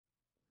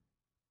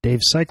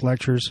Dave's Psych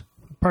Lectures,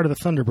 part of the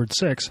Thunderbird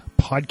 6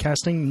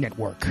 podcasting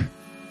network.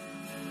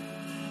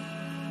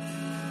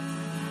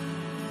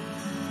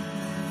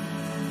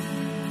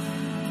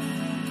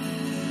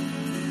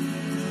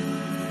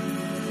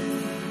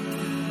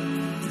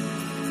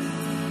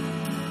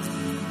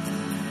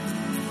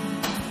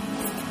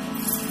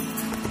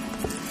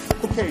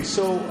 Okay,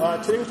 so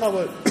today we'll talk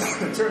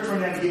about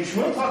territory navigation.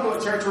 We don't talk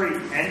about territory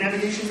and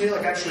navigation today.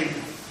 Like, actually,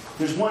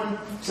 there's one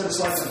set of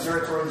slides on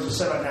territory, there's a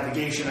set on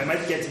navigation. I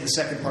might get to the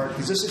second part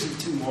because this isn't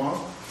too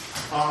long.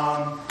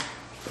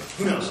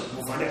 Who knows?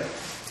 We'll find out.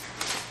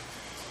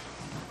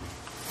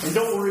 And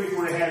don't worry if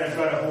we're ahead. I've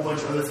got a whole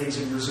bunch of other things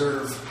in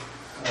reserve,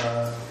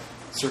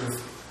 sort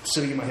of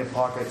sitting in my hip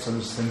pocket. So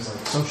there's things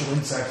like social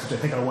insects, which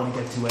I think I want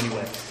to get to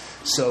anyway.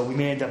 So we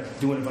may end up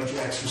doing a bunch of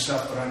extra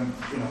stuff, but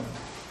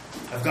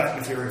I've got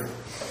material.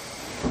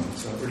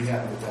 So I'm pretty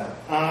happy with that.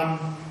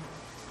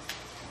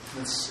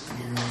 Let's see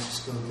here. Let's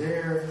just go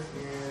there,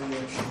 and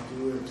that should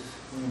do it.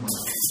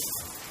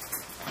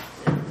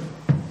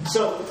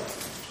 So,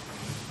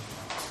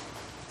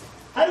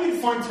 how do you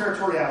define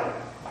territoriality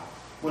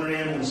when an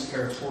animal is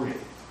territorial?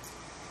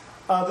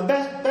 The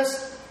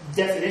best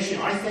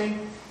definition, I think,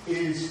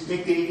 is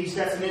Nick Davies'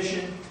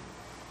 definition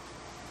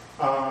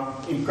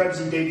in Krebs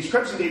and Davies.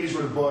 Krebs and Davies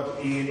wrote a book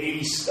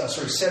in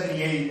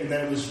 78, and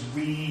then it was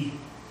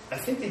I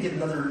think they did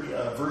another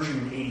version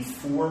in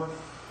 84,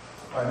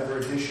 another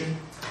edition.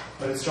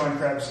 But it's John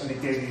Krebs and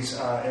Nick Davies,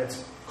 and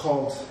it's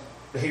called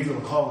Behavioral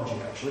Ecology,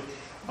 actually.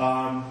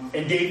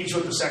 And Davies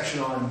wrote the section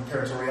on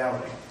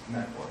territoriality in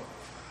that book.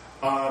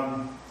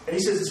 And he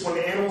says it's when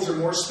the animals are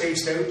more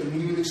spaced out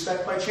than you would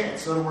expect by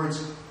chance. In other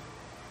words,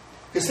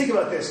 because think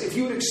about this. If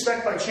you would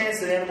expect by chance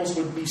that animals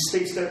would be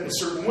spaced out in a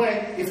certain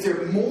way, if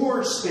they're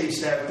more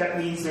spaced out, that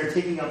means they're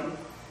taking up,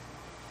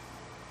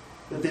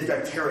 that they've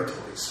got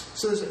territories.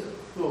 So there's a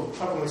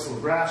couple of nice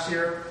little graphs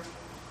here.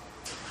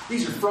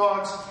 These are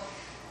frogs.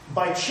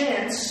 By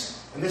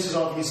chance, and this is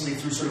obviously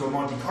through sort of a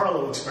Monte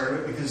Carlo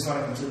experiment because it's not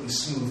a completely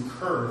smooth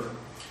curve,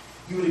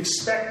 you would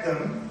expect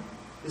them,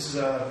 this is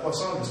a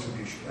Poisson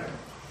distribution, right?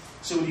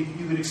 So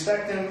you would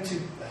expect them to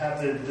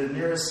have the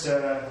nearest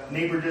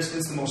neighbor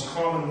distance, the most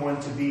common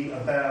one, to be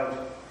about,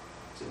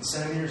 is it in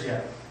centimeters?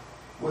 Yeah.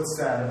 What's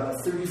that?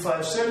 About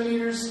 35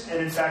 centimeters.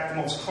 And in fact,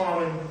 the most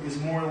common is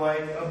more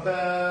like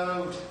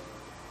about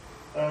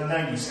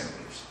 90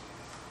 centimeters.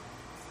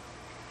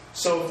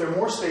 So if they're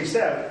more spaced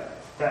out,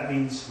 that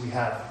means we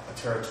have a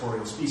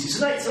territorial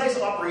species. It's a nice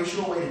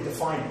operational way to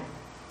define it.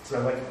 That's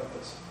what I like about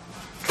this.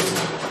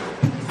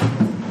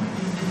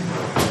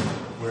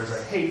 Whereas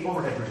I hate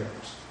overhead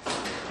projectors.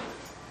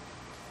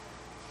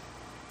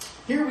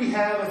 Here we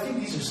have, I think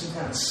these are some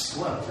kind of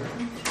slug,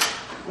 right?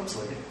 Looks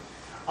like it.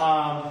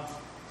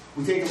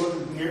 We take a look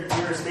at the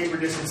nearest neighbor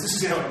distance. This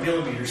is in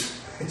millimeters,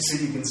 so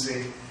you can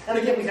see. And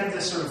again, we have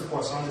this sort of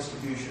Poisson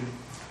distribution.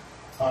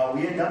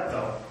 We end up,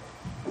 though,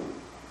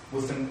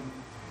 with them.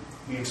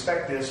 We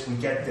expect this, we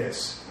get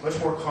this. Much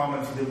more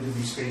common for them to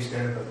be spaced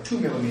out about 2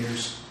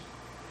 millimeters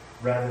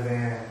rather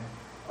than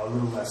a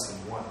little less than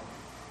 1.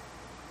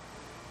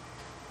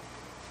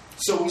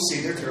 So we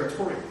say they're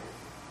territorial.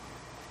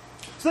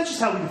 So that's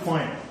just how we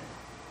define it.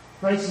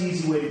 Nice and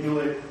easy way to do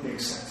it.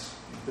 Makes sense.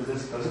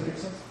 Does it make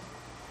sense?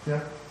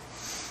 Yeah?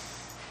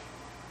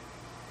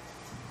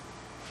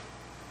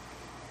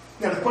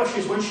 Now the question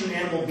is, when should an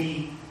animal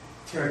be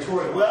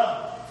territorial?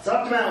 Well, it's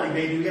optimality,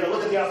 baby. We've got to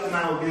look at the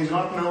optimality. There's an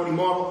optimality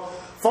model.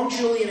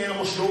 Functionally, an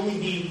animal should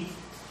only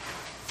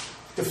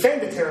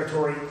defend the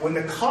territory when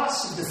the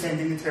costs of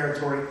defending the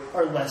territory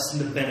are less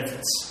than the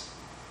benefits.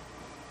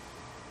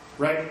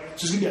 Right?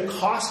 So there's going to be a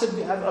cost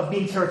of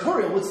being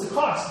territorial. What's the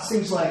cost? It's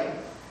things like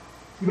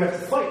you have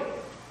to fight.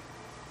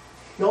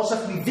 You also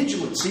have to be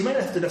vigilant. So you might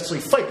not have to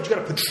necessarily fight, but you've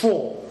got to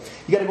patrol.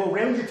 You've got to go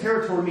around your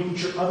territory making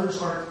sure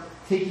others aren't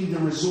taking the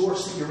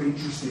resource that you're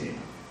interested in.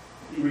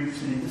 That you're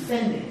interested in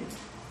defending.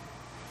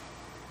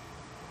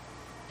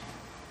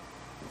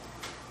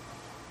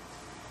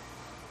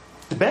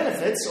 The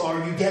benefits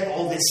are you get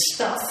all this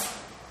stuff.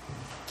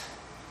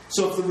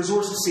 So if the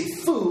resource is,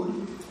 say,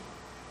 food,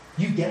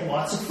 you get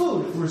lots of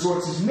food. If the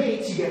resource is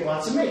mates, you get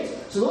lots of mates.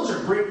 So those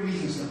are great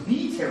reasons to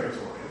be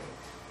territorial.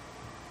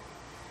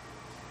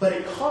 But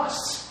it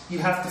costs. You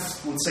have to,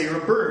 let's say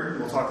you're a bird,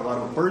 we'll talk a lot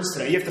about birds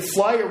today, you have to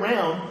fly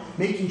around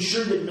making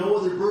sure that no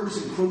other bird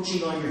is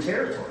encroaching on your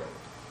territory.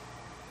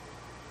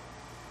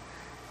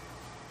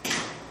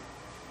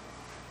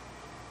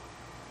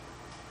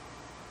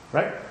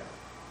 Right?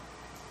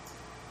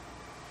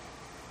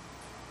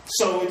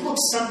 So it looks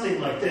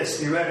something like this,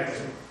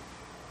 theoretically.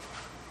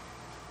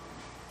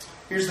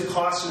 Here's the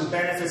costs and the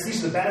benefits.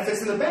 These are the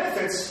benefits. And the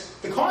benefits,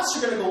 the costs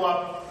are going to go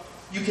up,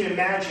 you can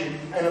imagine,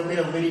 in a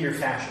linear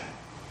fashion.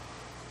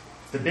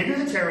 The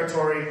bigger the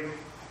territory,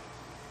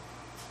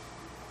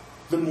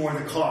 the more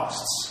the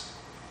costs.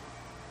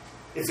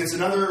 If it's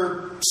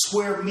another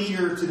square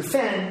meter to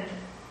defend,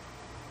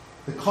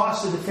 the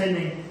cost of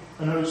defending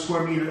another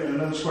square meter and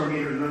another square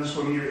meter and another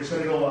square meter is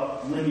going to go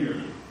up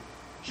linearly,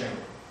 generally.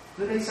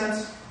 Does that make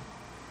sense?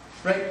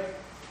 Right?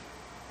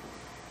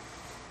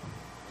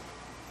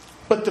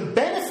 But the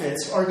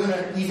benefits are going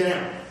to even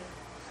out.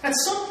 At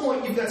some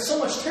point, you've got so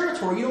much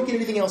territory, you don't get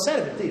anything else out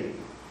of it, do you?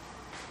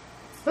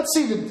 Let's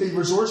say the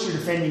resource you're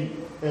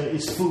defending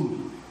is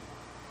food.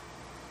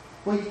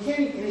 Well, you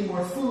can't eat any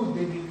more food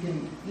than you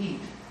can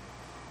eat.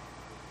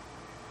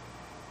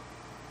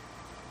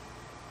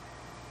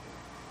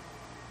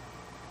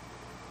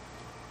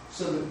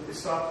 So that it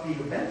stops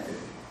being a benefit.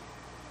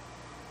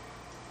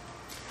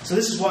 So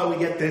this is why we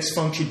get this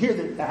function here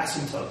that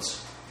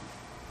asymptotes.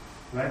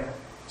 Right?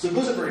 So it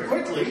goes up very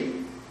quickly,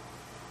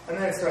 and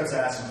then it starts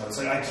asymptotes. It's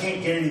like, I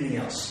can't get anything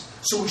else.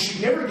 So we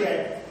should never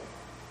get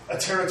a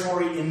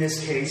territory, in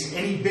this case,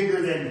 any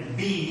bigger than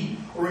B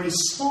or any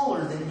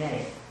smaller than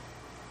A.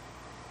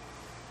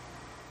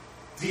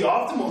 The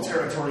optimal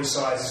territory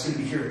size is going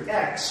to be here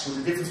at X, where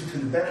the difference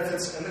between the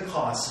benefits and the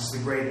costs is the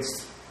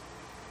greatest.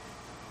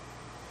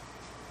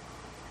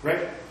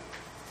 Right?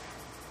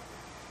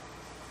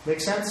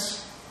 Make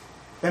sense?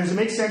 Then does it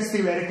make sense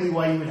theoretically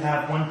why you would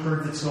have one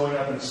curve that's going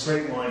up in a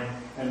straight line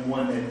and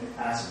one that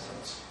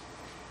asymptotes?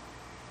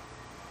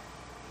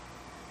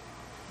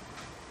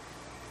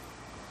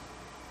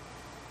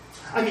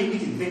 I mean, we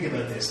can think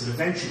about this, that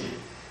eventually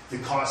the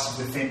cost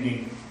of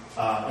defending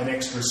an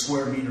extra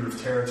square meter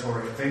of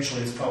territory,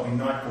 eventually it's probably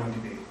not going to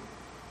be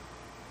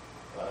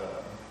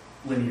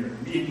linear.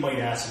 It might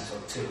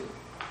asymptote too.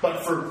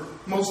 But for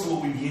most of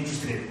what we'd be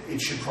interested in, it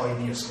should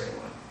probably be a straight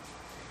line.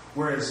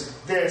 Whereas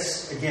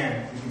this,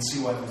 again, you can see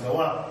why it will go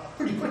up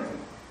pretty quickly.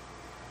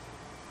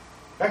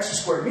 Extra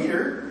square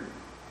meter,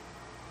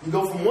 you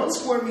go from 1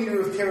 square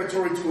meter of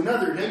territory to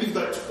another, now you've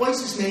got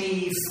twice as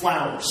many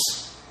flowers.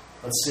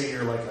 Let's say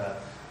you're like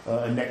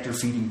a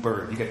nectar-feeding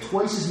bird. You've got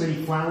twice as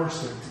many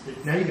flowers,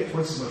 now you get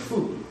twice as much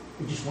food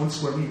in just 1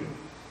 square meter.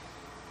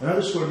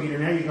 Another square meter,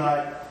 now you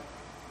got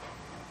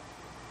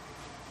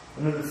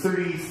another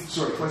twice as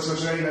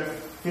much, now you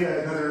got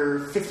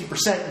another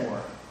 50%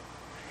 more.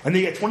 And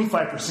then you get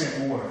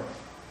 25% more.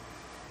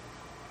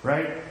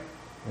 Right?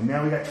 And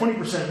now we got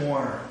 20%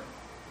 more.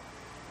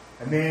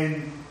 And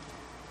then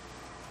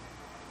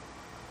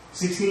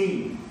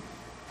 16,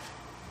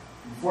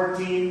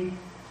 14,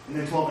 and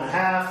then 12 and a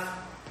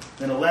half,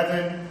 then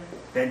 11,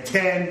 then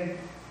 10.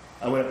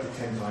 I went up to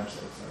 10 times.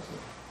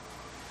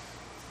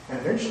 And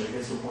eventually it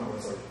gets to a point where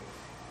it's like,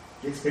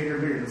 it gets bigger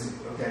and bigger. It's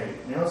like, okay,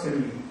 now it's going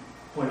to be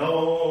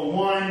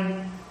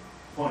 0.001,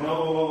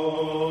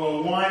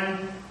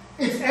 0.001.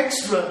 It's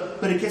extra,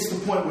 but it gets to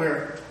the point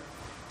where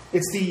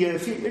it's the...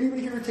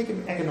 anybody here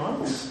taken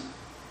economics?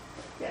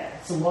 Yeah,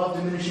 it's the law of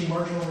diminishing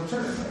marginal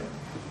return, right?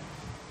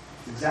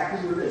 It's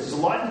exactly what it is. There's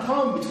a lot in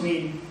common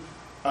between,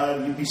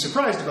 you'd be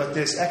surprised about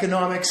this,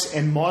 economics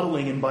and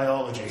modeling in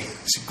biology.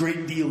 It's a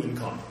great deal in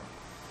common.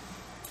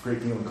 Great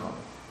deal in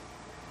common.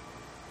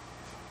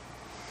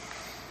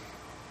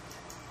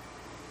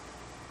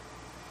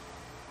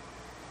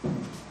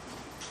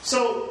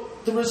 So,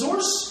 the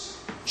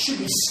resource should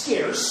be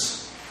scarce.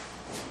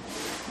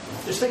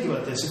 Just think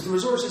about this. If the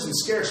resource isn't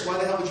scarce, why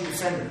the hell would you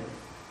defend it?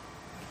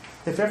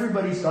 If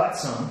everybody's got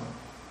some,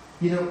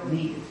 you don't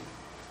need it.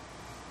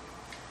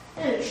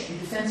 And it should be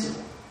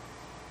defensible.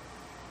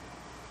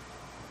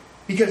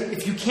 Because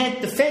if you can't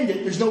defend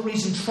it, there's no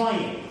reason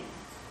trying.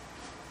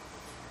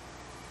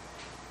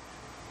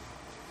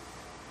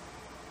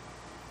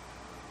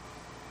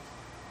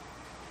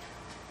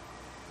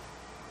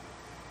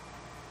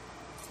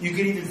 You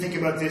could even think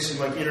about this in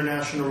like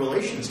international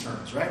relations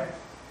terms, right?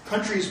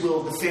 Countries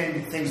will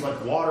defend things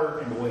like water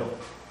and oil.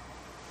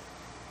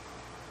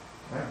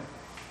 Right?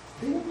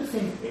 They won't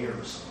defend air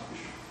so much.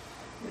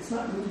 It's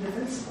not really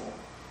defensible.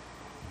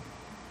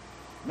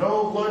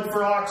 No blood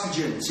for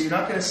oxygen, so you're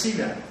not going to see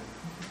that.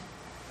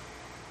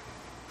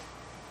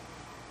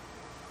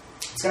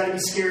 It's got to be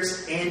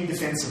scarce and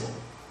defensible.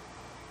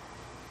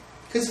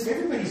 Because if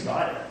everybody's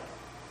got it,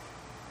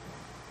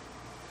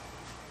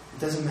 it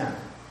doesn't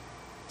matter.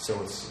 So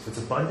if it's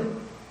abundant,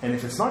 and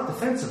if it's not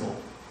defensible,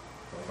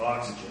 like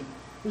oxygen,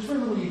 there's very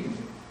little you can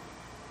do.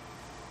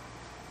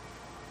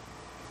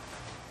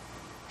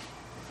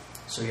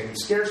 So you have to be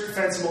scarce,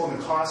 defensible, and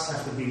the costs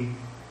have to be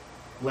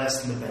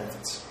less than the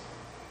benefits.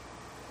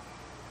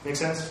 Make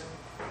sense?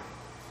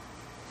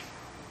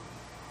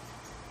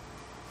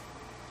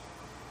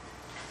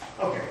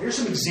 Okay, here's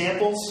some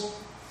examples.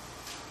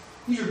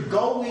 These are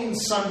gull-winged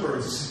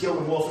sunbirds. This is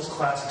Gilbert Wolf's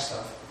classic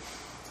stuff.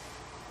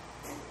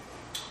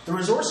 The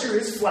resource here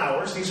is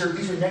flowers. These are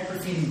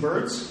nectar-feeding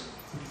birds.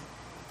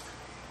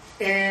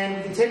 And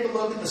we can take a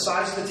look at the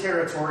size of the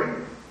territory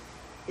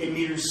in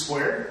meters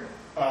squared.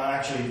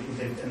 And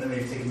then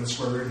they've taken the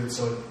square root of it,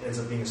 so it ends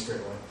up being a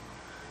straight line.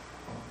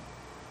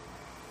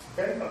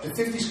 Okay, up to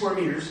 50 square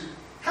meters.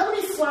 How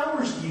many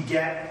flowers do you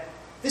get?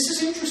 This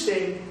is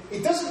interesting.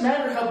 It doesn't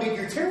matter how big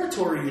your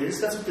territory is.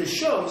 That's what this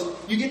shows.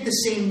 You get the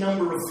same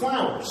number of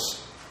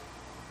flowers.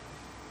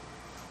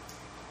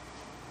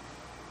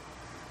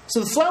 So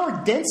the flower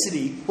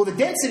density, well, the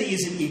density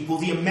isn't equal.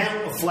 The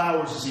amount of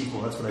flowers is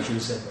equal. That's what I should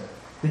have said there.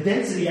 The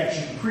density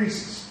actually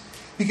increases.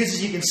 Because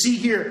as you can see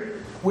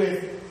here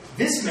with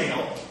this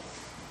male,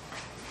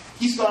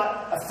 he's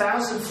got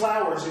 1,000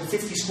 flowers in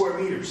 50 square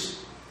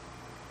meters.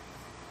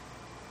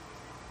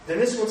 Then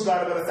this one's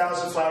got about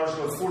 1,000 flowers,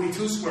 about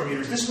 42 square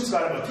meters. This one's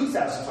got about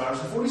 2,000 flowers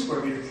and 40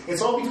 square meters.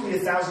 It's all between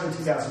 1,000 and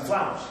 2,000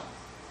 flowers.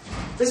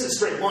 This is a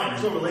straight line.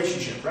 There's no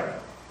relationship, right?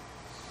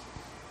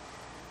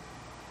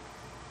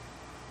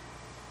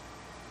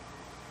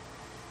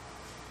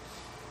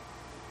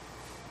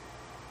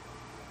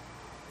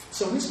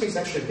 So in this case,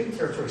 actually, a big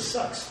territory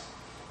sucks.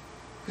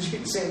 Because you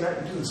get the same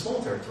amount you do in a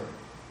small territory.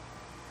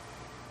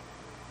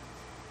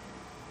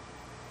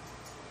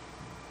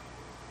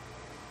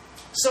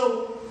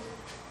 So,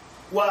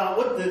 well,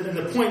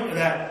 the point of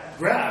that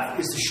graph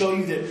is to show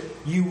you that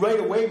you right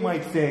away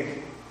might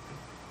think,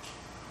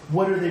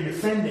 what are they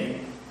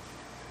defending?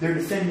 They're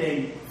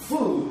defending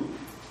food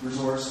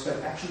resource,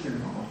 but actually they're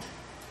not.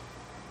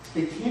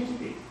 They can't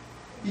be.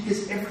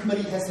 Because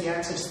everybody has the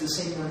access to the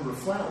same number of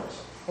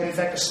flowers. And in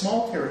fact, a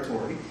small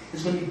territory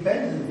is going to be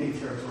better than a big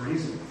territory,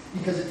 isn't it?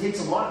 Because it takes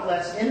a lot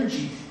less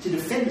energy to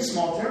defend a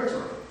small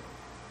territory.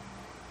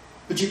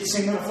 But you get the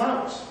same amount of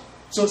flowers.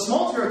 So a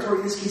small territory,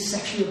 in this case, is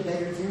actually a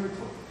better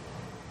territory.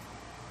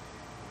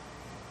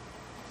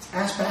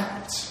 Ask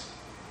backwards.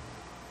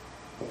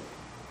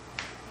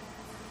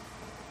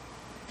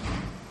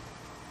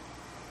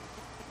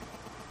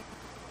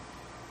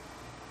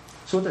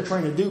 So what they're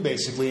trying to do,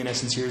 basically, in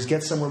essence here, is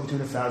get somewhere between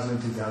 1,000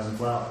 and 2,000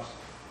 flowers.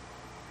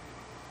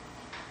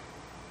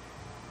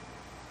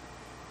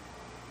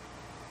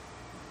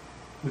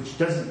 Which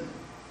doesn't,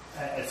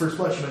 at first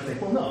blush, you might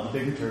think, well, no, the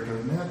bigger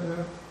territory,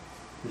 no.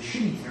 The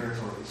shitty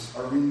territories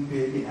are really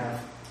big and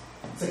have,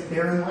 it's like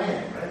barren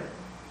land, right?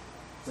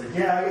 It's like,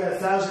 yeah, I got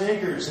 1,000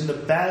 acres in the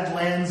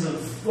Badlands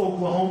of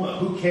Oklahoma.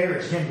 Who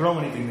cares? Can't grow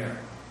anything there.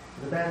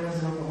 The Badlands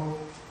in Oklahoma?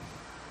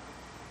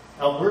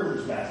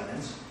 Alberta's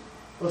Badlands.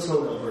 Let's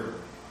go with Alberta.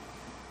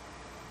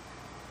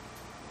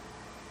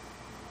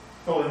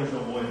 Oh, and there's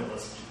no oil.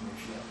 Let's just make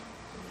sure that.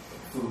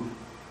 Food.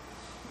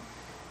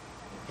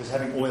 Because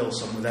having oil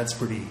somewhere, that's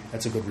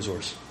a good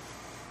resource.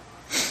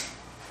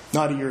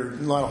 Not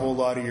a whole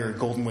lot of your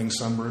golden winged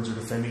sunbirds are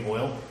defending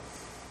oil.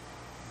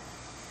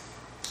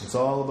 It's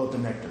all about the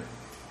nectar.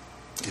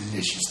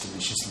 Delicious,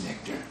 delicious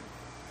nectar.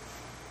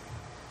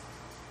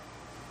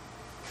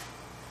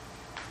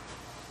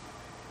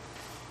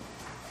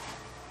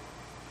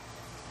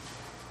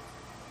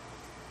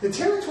 The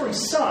territory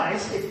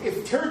size,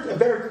 if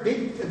a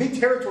big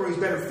territory is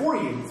better for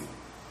you,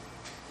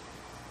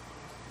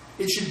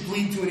 it should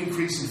lead to an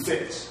increase in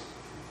figs.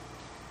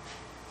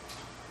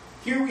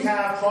 Here we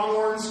have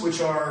pronghorns,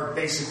 which are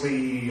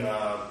basically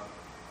an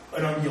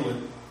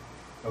ungulate.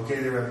 Okay,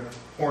 they're a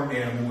horned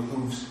animal with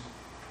hooves.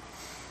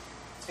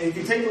 And you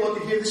can take a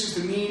look at here. This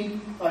is the mean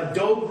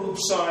doe group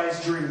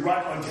size during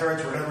rut on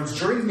territory. In other words,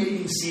 during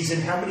mating season,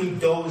 how many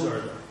does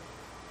are there?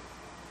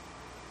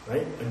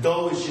 Right? A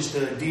doe is just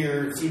a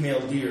deer,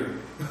 female deer.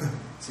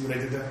 See what I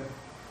did there?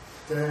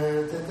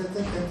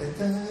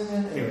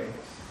 Anyway,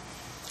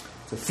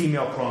 it's a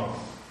female pronghorn.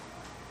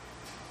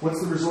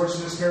 What's the resource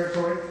in this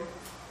territory?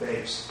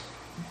 Babes.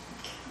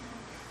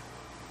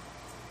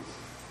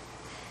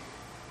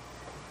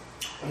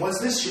 And what's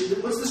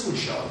this one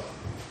show?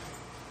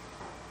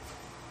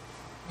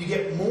 You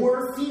get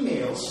more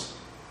females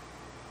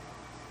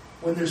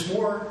when there's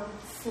more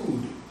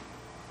food.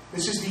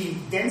 This is the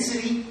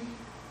density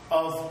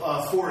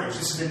of forage.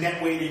 This is the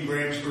net weight in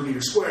grams per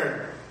meter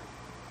squared.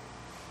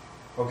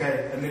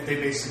 Okay, and they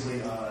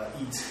basically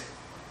eat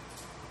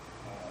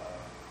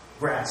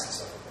grass and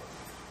stuff like that.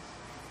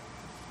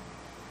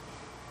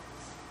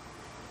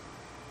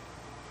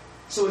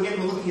 So again,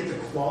 we're looking at the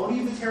quality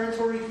of the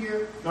territory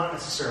here, not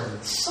necessarily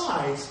the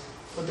size,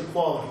 but the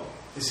quality.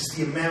 This is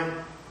the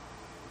amount.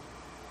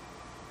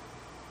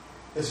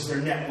 This is their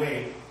net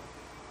weight,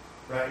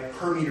 right,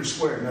 per meter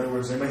squared. In other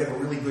words, they might have a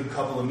really good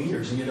couple of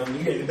meters and you don't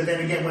need it. But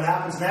then again, what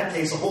happens in that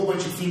case, a whole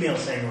bunch of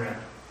females hang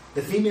around.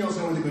 The females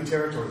know where the good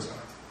territories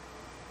are.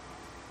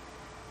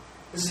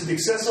 This is the big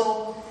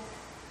sessile.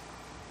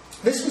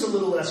 This was a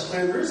little less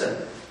clear. There is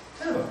a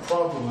kind of a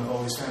problem I've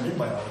always found in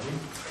biology.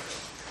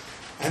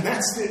 And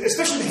that's,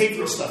 especially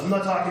behavioral stuff. I'm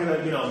not talking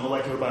about,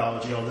 molecular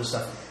biology, all this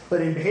stuff.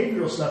 But in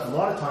behavioral stuff, a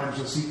lot of times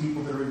you'll see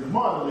people that are into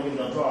modeling and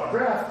they'll draw a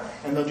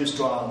graph and they'll just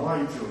draw a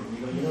line through it.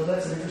 And you go,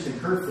 that's an interesting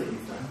curve that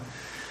you've done.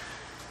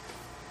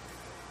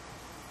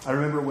 I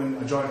remember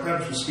when John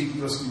Krebs was speaking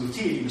to us at UT,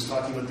 he was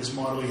talking about this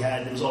model he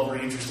had. It was all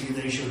very interesting. And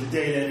then he showed the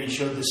data and he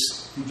drew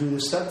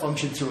this step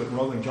function through it. And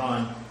we're all going,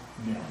 John,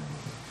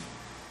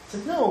 It's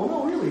like,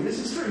 no, really, this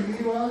is true.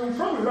 Well, you're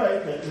probably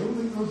right, but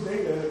look at those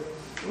data.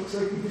 It looks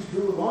like you just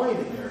drew a line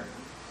in there.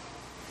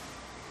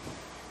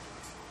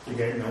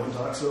 Again, no one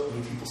talks about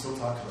me. People still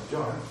talk about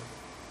John.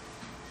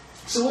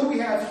 So what do we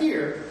have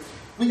here?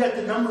 We got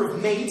the number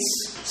of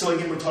mates. So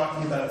again, we're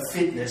talking about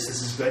fitness.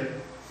 This is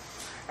good.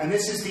 And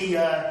this is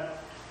the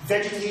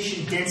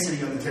vegetation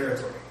density on the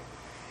territory.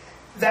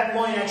 That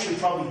line actually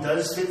probably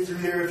does fit through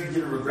there if you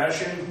did a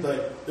regression,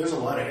 but there's a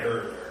lot of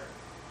error there.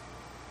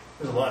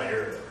 There's a lot of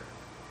error there.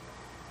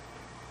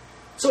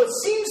 So it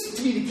seems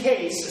to be the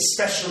case,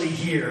 especially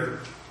here,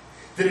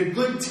 that a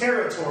good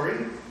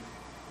territory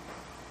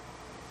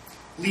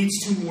leads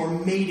to more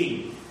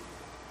mating.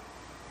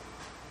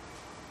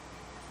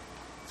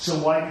 So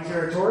why be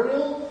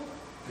territorial?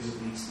 Because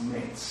it leads to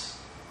mates.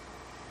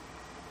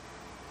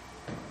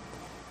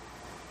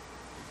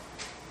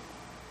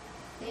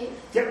 Dave?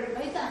 Yep.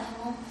 Why is the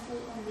animal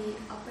foot on the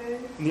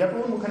upper? And the upper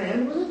one, what kind of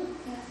animal is it?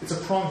 Yeah. It's a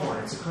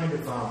pronghorn. It's a kind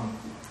of,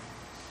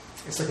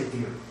 it's like a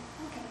deer.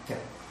 Okay.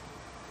 Okay.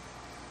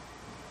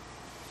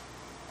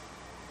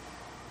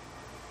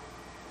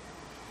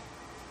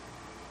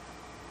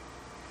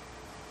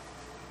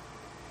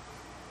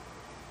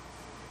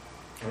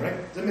 All right.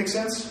 Does that make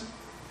sense?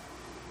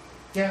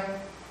 Yeah.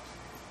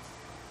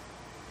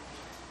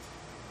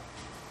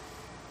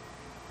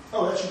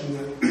 Oh, that should be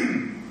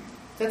good.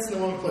 That's in the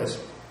wrong place.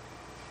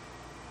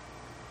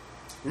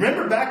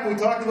 Remember back when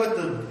we talked about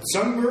the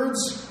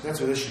sunbirds? That's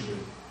what this should be.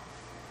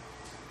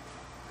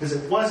 Because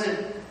it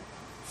wasn't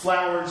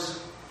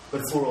flowers,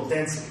 but floral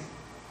density.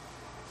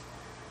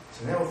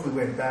 So now if we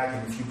went back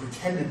and if you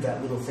pretended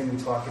that little thing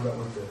we talked about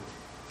with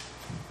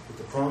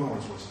the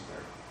pronghorns wasn't there.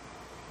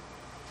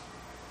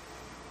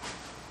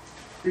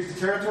 Here's the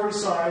territory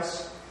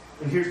size,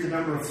 and here's the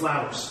number of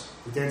flowers,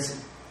 the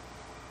density.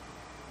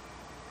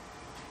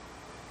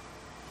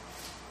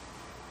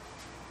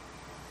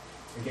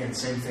 Again,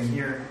 same thing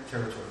here,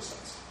 territory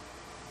size.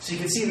 So you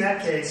can see in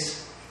that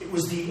case, it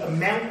was the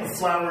amount of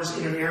flowers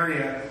in an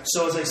area.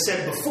 So as I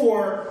said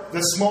before,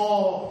 the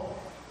small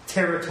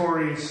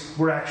territories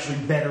were actually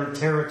better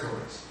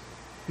territories.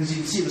 Because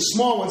you can see the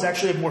small ones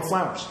actually have more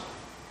flowers.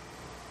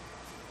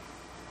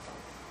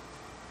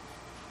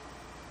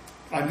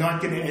 I'm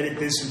not going to edit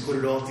this and put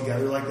it all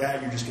together like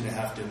that. You're just going to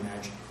have to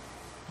imagine.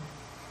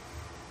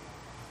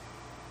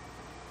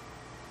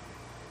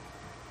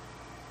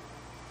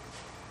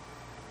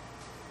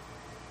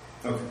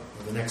 Okay,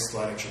 well, the next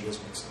slide actually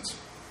does make sense.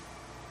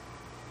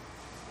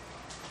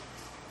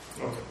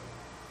 Okay.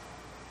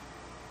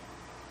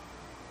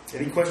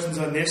 Any questions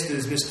on this that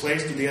is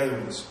misplaced or the other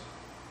ones?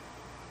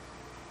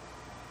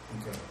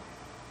 Okay.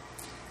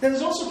 Now,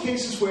 there's also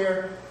cases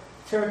where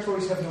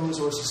territories have no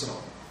resources at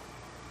all.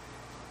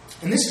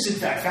 And this is, in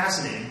fact,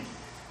 fascinating.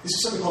 This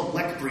is something called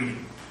lek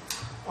breeding.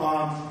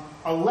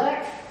 A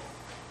lek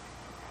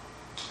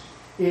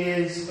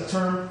is a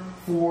term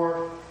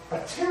for a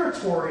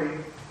territory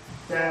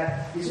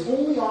that is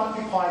only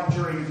occupied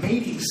during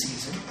mating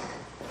season.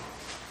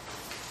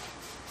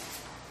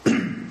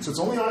 So it's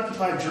only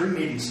occupied during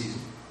mating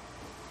season.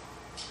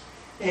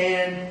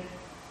 And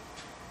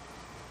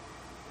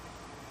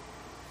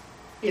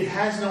it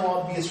has no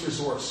obvious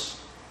resource.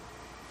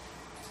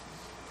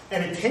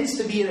 And it tends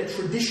to be in a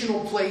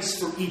traditional place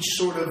for each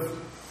sort of,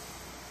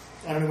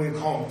 I don't know what you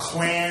call them,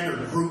 clan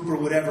or group or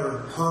whatever,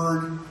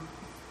 herd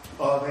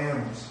of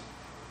animals.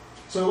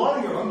 So a lot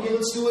of your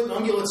ungulates do it, and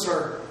ungulates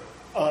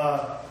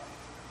are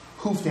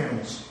hoofed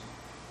animals.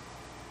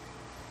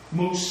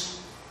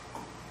 Moose,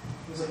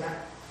 things like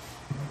that.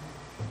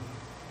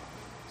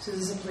 So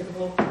this is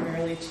applicable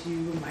primarily to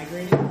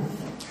migrating?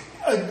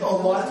 A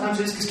lot of times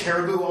it is, because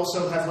caribou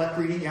also have lek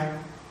breeding, yeah.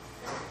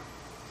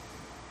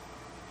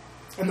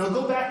 And they'll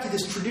go back to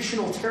this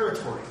traditional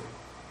territory,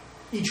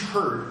 each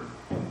herd.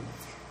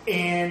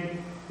 And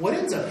what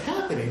ends up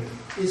happening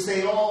is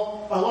a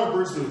lot of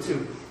birds do it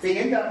too, they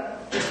end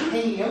up just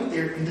hanging out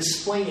there and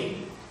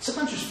displaying.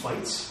 Sometimes there's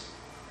fights.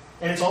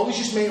 And it's always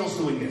just males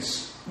doing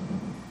this.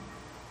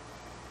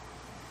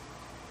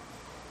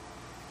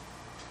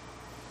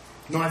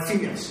 Not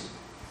females.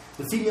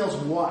 The females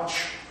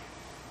watch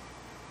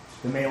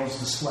the males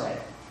display.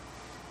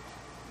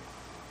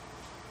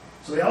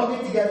 So they all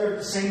get together at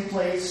the same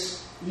place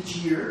each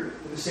year,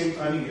 at the same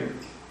time of year.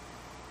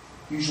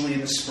 Usually in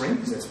the spring,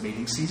 because that's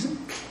mating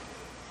season.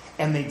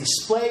 And they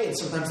display, and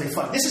sometimes they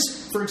fight. This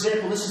is, for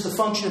example, this is the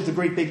function of the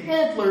great big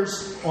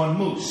antlers on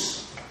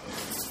moose.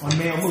 On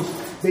male moose.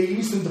 They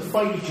use them to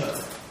fight each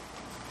other.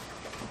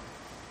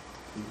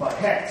 They butt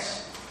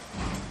heads.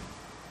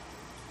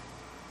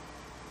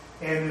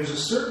 And there's a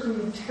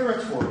certain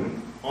territory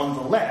on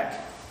the lek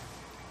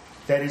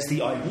that is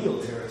the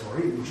ideal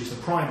territory, which is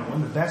the prime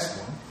one, the best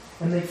one,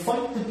 and they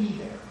fight to be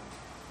there.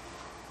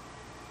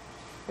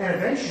 And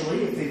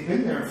eventually, if they've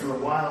been there for a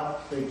while,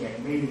 they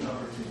get mating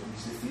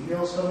opportunities. The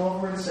females come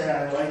over and say,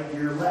 I like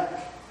your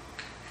lek.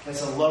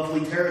 That's a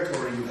lovely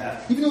territory you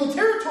have. Even though the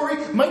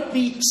territory might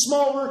be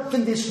smaller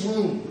than this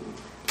room.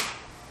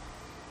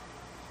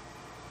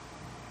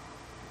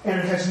 And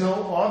it has no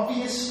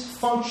obvious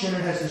function.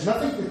 There's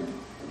nothing that...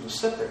 Just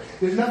step there.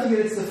 There's nothing that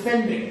it's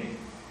defending.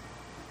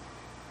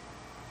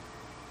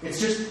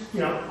 It's just,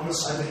 on the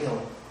side of the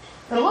hill.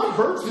 And a lot of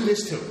birds do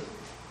this too,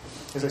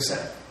 as I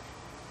said.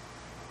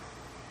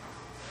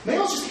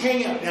 Males just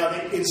hang out. Now,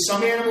 in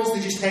some animals, they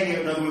just hang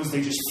out. In other ones,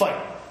 they just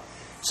fight.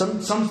 Some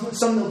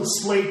they'll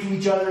display to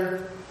each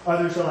other.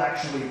 Others they'll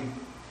actually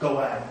go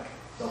at it.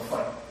 They'll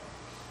fight.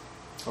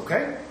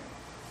 Okay?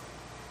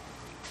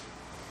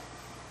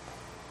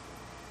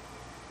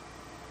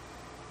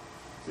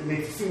 They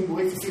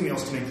wait for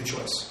females to make the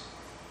choice.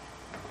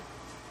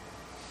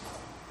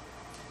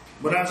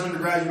 When I was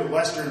undergraduate at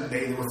Western,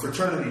 there were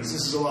fraternities.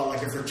 This is a lot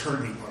like a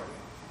fraternity party.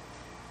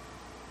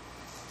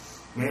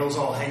 Males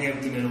all hang out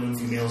in the middle and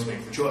females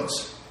make the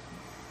choice.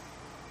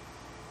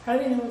 How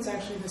do they know it's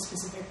actually the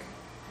specific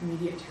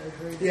immediate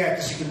territory? Yeah,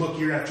 because you can look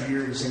year after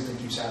year and the same thing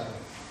keeps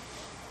happening.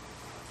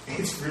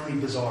 It's really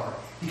bizarre.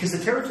 Because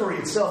the territory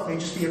itself may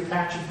just be a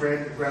patch of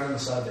ground on the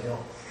side of the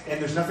hill. And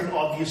there's nothing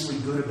obviously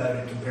good about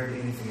it compared to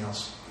anything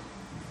else.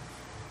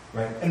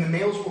 Right? And the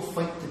males will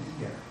fight to be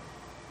there.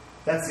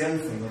 That's the other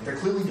thing. Like, they're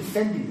clearly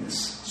defending this.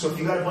 So if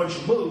you got a bunch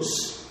of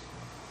moose,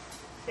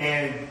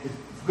 and the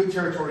good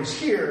territory's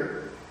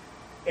here,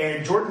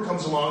 and Jordan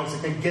comes along and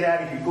says, "Then get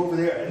out of here, go over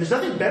there." And there's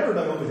nothing better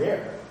about over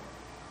there.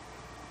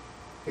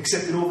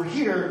 Except that over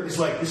here is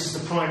like, this is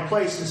the prime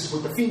place, this is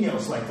what the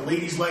females like. The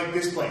ladies like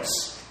this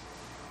place.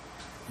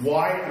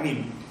 Why? I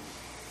mean,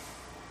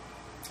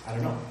 I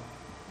don't know.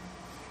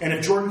 And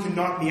if Jordan can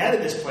knock me out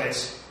of this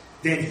place,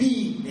 then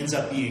he ends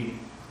up being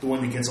the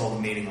one that gets all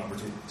the mating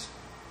opportunities.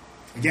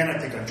 Again, I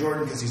pick on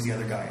Jordan because he's the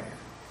other guy here.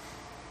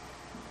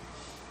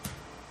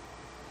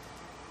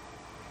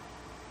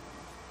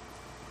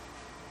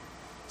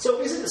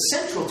 So is it the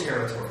central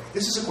territory?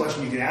 This is a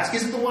question you can ask.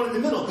 Is it the one in the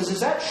middle? Because does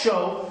that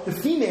show the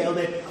female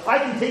that I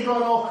can take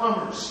on all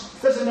comers?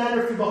 Doesn't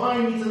matter if you're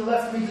behind me, to the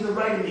left of me, to the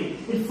right of me,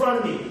 in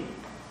front of me.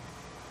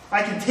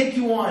 I can take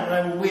you on and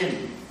I will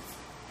win.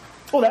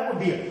 Well, that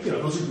would be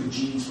those are good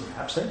genes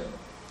perhaps, eh?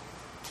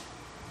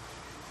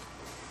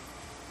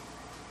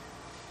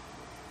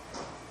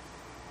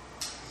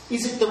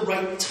 Is it the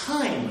right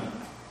time?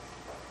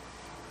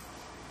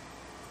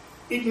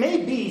 It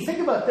may be. Think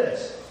about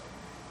this.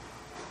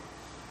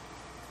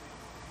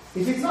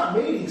 If it's not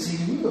mating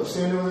season, you can go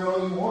stand over there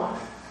all you want.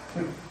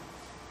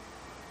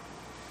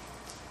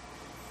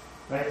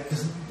 Right?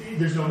 Because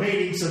there's no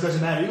mating, so it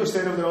doesn't matter. You go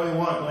stand over there all you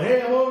want. Like,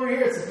 hey, I'm over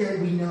here. It's like,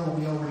 we know.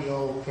 We already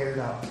all paired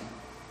up.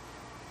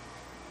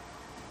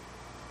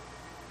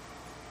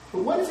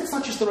 But what if it's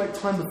not just the right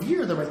time of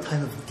year, the right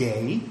time of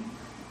day?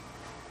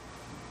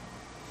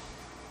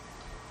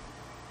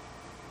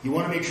 You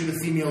want to make sure the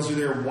females are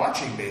there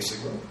watching,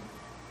 basically.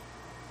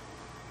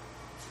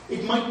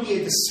 It might be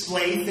a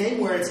display thing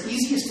where it's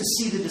easiest to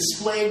see the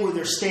display where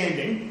they're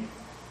standing.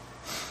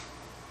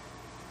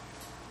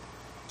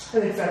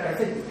 And in fact, I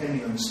think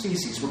depending on the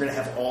species, we're going to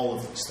have all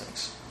of these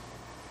things.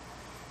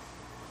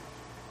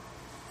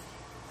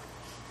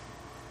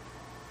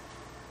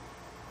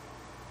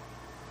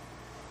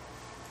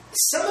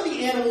 Some of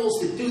the animals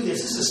that do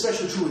this is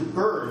especially true with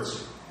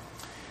birds,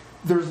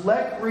 there's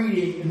lek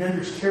breeding and then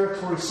there's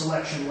territory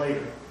selection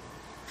later.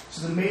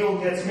 So the male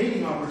gets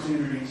mating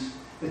opportunities,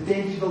 but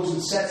then he goes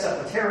and sets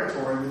up a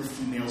territory where the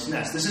females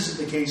nest. This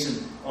isn't the case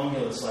in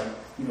ungulates like,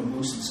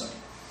 moose and such.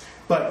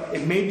 But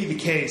it may be the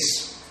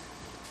case,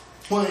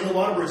 well, in a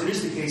lot of birds it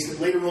is the case, that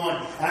later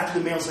on, after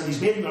the males have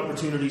these mating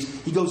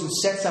opportunities, he goes and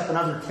sets up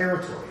another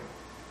territory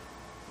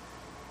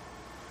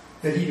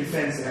that he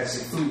defends that has,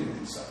 say, food in it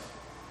and stuff.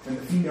 And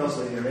the females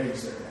lay their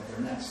eggs there at their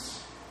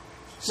nests.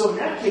 So in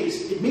that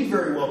case, it may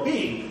very well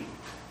be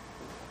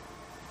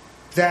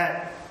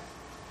that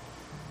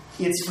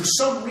it's for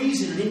some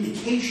reason an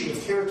indication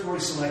of territory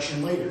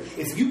selection later.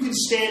 If you can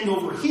stand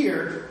over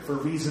here for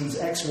reasons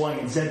X, Y,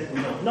 and Z that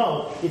we don't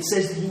know, it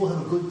says that you will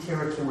have a good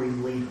territory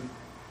later.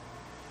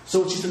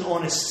 So it's just an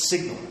honest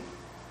signal.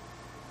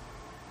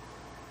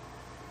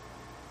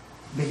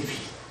 Maybe.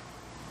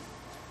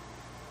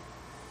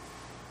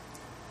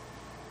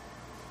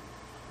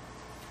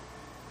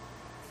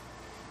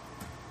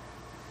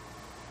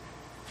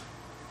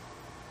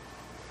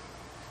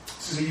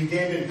 This is a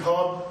Ugandan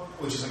cub,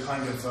 which is a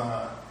kind of,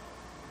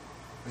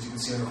 as you can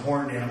see, a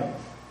horned animal.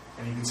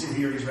 And you can see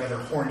here he's rather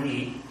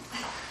horny.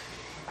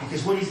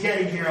 Because what he's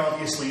getting here,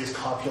 obviously, is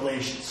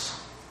copulations.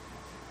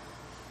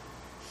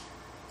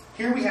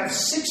 Here we have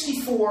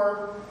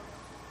 64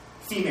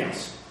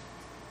 females.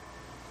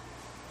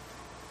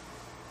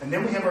 And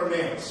then we have our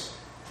males.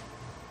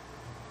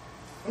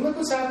 And look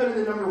what's happened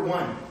to number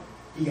 1.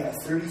 He got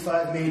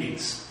 35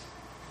 matings.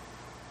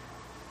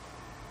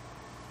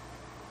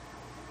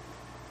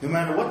 No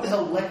matter what the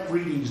hell lek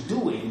breeding is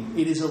doing,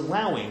 it is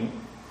allowing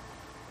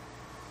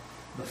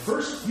the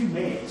first few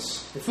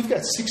males. If we've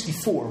got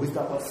 64, we've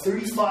got,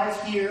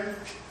 35 here,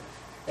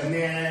 and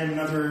then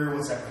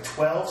another,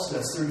 12, so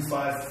that's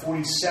 35,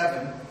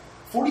 47.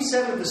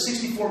 47 of the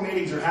 64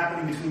 matings are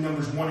happening between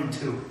numbers 1 and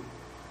 2.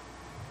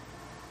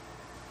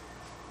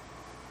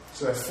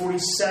 So that's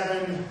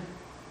 47,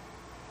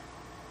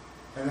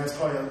 and that's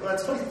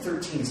probably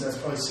 13, so that's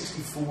probably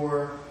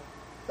 64.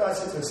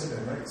 That's it,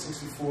 right?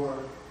 64.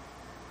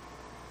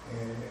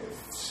 And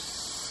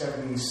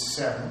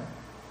 77,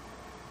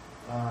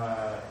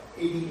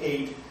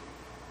 88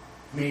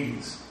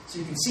 matings. So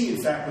you can see,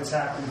 in fact, what's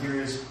happening here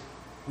is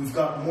we've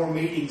got more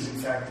matings, in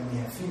fact, than we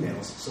have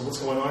females. So what's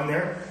going on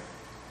there?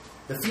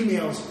 The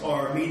females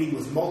are mating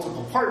with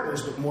multiple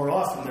partners, but more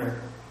often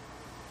they're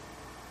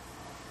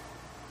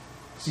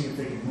seeing if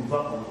they can move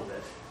up a little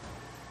bit,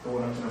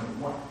 going up to number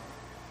 1.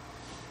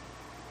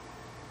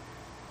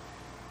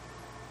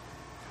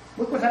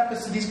 Look what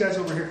happens to these guys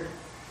over here.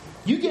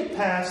 You get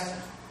past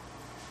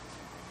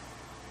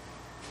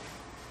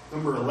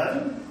number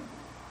 11,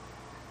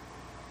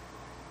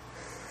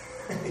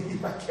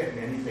 you're not getting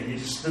anything. You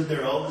just stood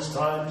there all this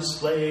time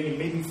displaying and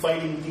maybe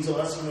fighting with these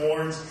awesome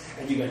warns,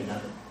 and you got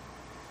nothing.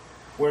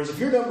 Whereas if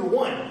you're number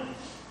one,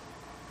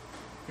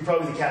 you're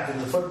probably the captain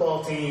of the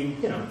football team,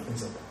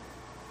 things like that.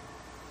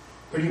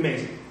 Pretty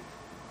amazing.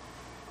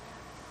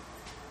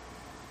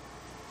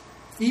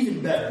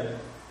 Even better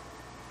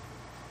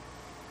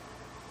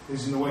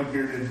is an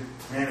white-bearded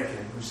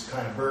mannequin, which is a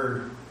kind of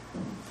bird.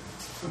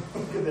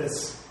 Look at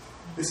this.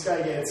 This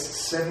guy gets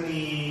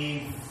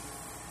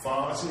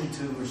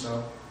 72 or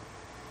so.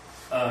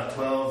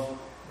 12,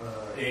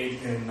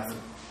 8, and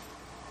nothing.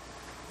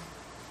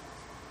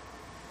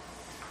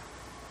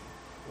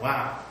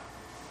 Wow.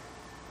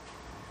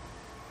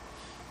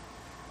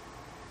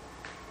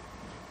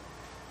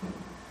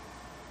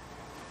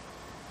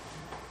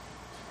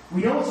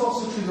 We know it's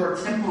also true there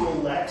are temporal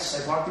leks.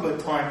 I talked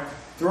about time.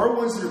 There are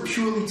ones that are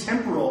purely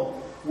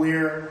temporal,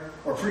 or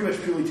pretty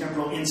much purely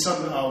temporal in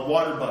some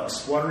water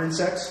bugs, water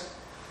insects,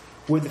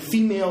 where the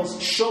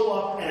females show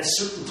up at a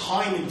certain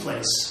time and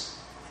place,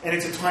 and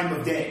it's a time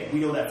of day. We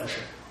know that for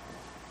sure.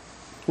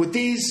 With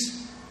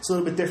these, it's a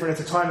little bit different.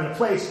 It's a time and a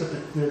place, but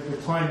the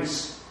time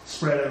is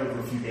spread out over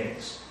a few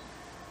days.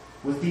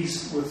 With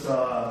these,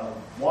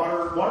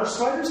 water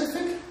spiders, I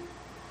think,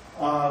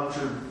 which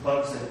are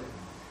bugs that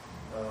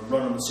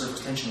run on the surface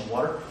tension of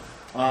water.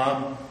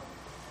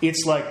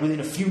 It's like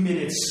within a few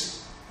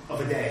minutes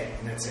of a day,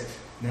 and that's it.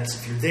 And that's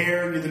if you're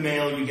there, you're the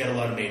male, you get a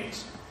lot of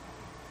matings.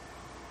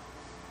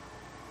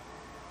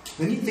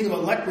 The neat thing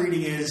about lek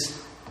breeding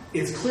is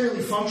it's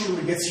clearly functional.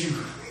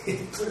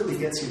 It clearly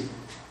gets you,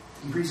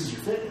 increases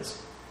your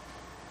fitness.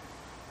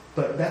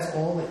 But that's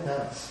all it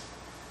does.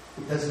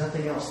 It does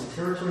nothing else. The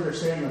territory they're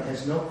standing on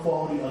has no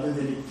quality other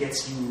than it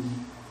gets you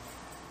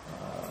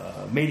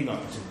mating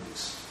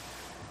opportunities.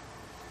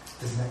 It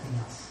does nothing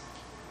else.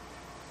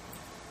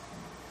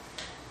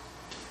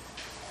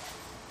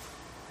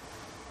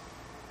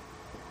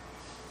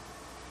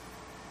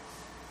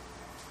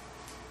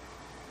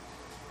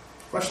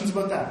 Questions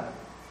about that?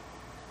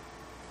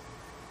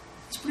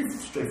 It's pretty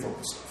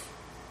straightforward stuff.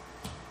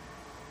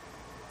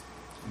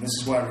 And this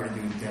is why we're going to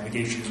do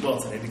navigation as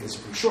well today, because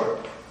it's pretty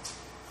short.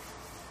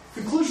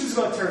 Conclusions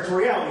about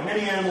territoriality.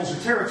 Many animals are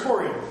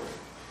territorial. In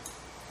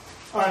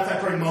fact,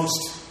 probably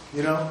most,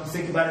 you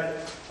think about it.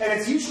 And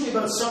it's usually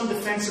about some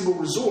defensible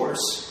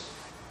resource.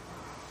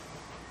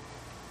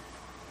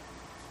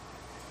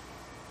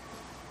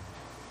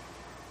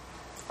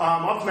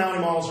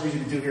 Optimality models are easy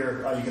to do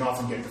here. You can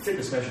often get the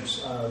fitness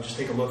measures. Just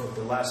take a look at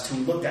the last two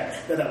we looked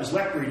at. That was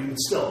lek breeding, but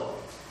still.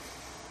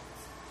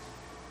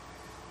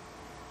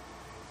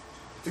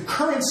 The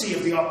currency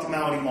of the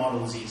optimality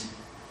model is easy.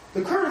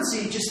 The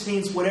currency just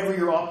means whatever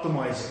you're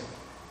optimizing.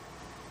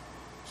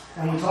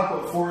 And when we talk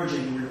about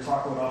foraging, we're going to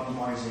talk about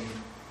optimizing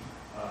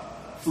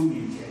food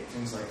intake,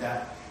 things like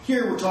that.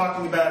 Here we're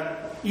talking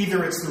about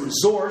either it's the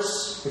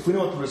resource, if we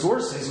know what the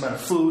resource is, amount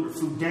of food or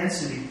food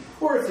density,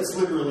 or if it's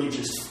literally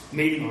just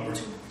mating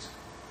opportunities.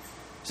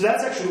 So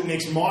that's actually what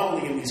makes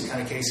modeling in these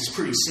kind of cases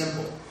pretty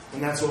simple.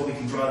 And that's why we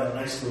can draw that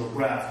nice little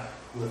graph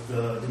with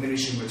the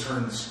diminishing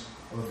returns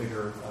of a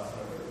bigger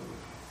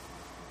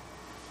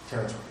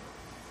territory.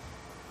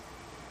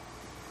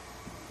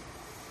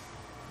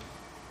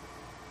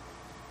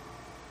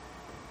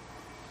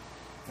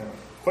 Anyway,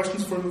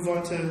 questions before we move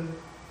on to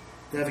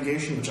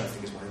navigation, which I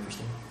think is more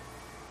interesting?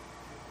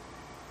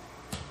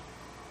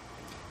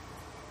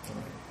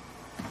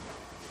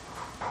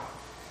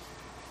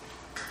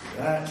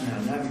 That now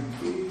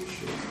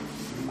navigation.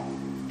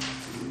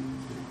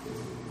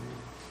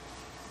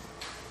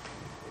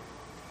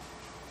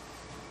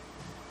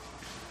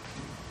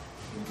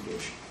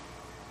 Navigation.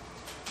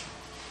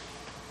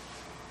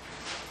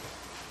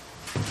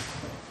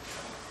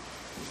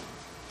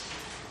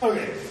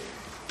 Okay.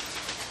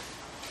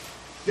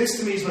 This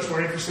to me is much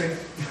more interesting.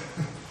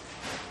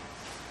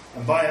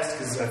 I'm biased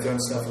because I've done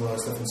a lot of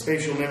stuff in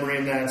spatial memory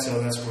and that,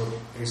 so that's what we're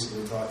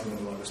basically talking in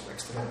a lot of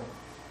respects today.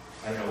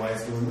 I don't know why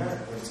it's doing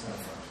that, but it's kind of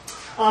fun.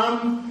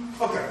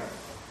 Okay.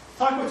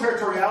 Talking about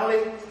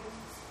territoriality.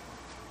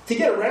 To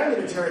get around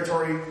in a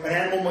territory, an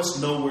animal must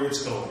know where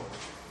it's going.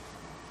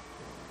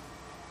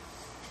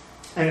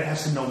 And it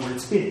has to know where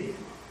it's been.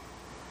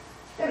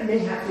 And it may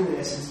have to, in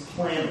essence,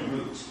 plan a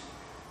route.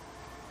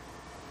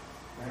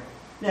 Right?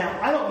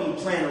 Now, I don't mean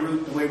plan a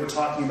route the way we're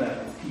talking about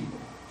it with people.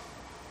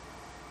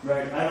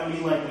 Right? I don't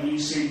mean like when you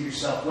say to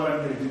yourself, what I'm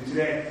going to do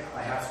today,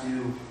 I have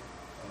to...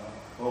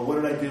 well,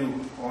 what did I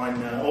do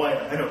on...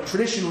 I know.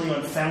 Traditionally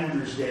on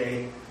Founders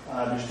Day,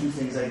 there's two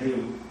things I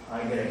do.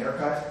 I get a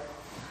haircut,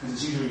 because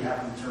it's usually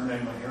happened to turn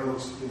out my hair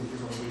looks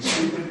really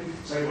stupid.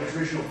 So I get my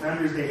traditional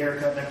Founders Day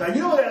haircut. And I thought,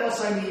 you know what else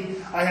I need?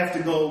 I have to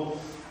go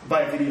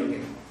buy a video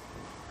game.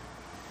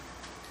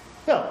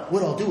 Well,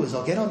 what I'll do is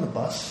I'll get on the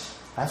bus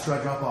after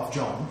I drop off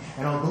John,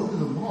 and I'll go to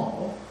the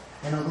mall,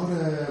 and I'll go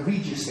to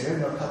Regis there,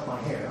 and I'll cut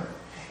my hair.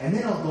 And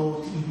then I'll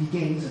go to EB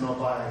Games, and I'll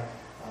buy...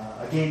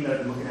 a game that I've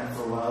been looking at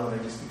for a while, and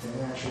I just think,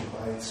 I should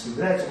buy it. So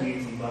that's only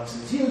 $18, and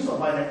it's used. I'll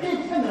buy that,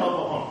 and then I'll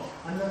go home.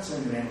 I'm not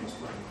saying that animals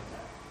playing like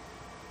that.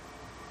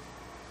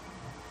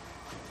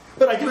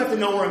 But I do have to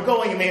know where I'm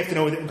going, and they have to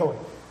know where I'm going.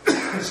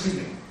 Excuse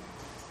me.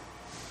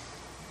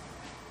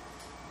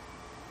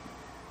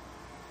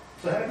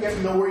 So you have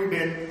to know where you've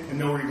been and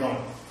know where you're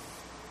going.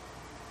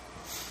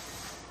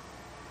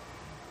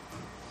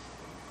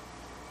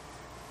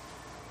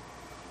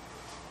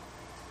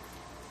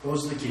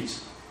 Those are the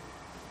keys.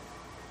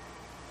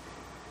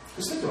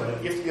 Because think about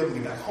it, you have to be able to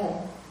get back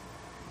home.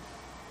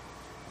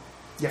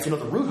 You have to know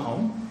the route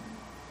home.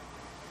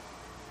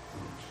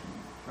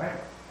 Right?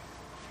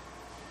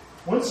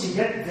 Once you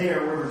get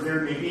there, wherever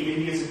there may be,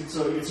 maybe it's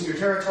in your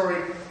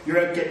territory, you're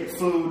out getting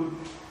food,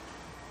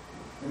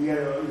 and you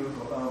gotta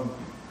go,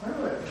 I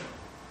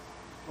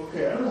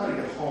don't know how to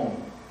get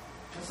home.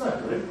 That's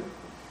not good.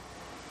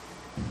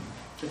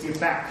 Just get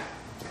back.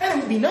 And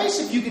it would be nice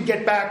if you could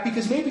get back,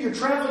 because maybe you're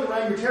traveling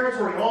around your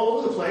territory all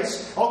over the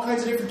place, all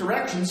kinds of different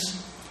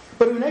directions.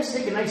 But it would be nice to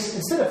take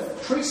instead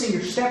of tracing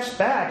your steps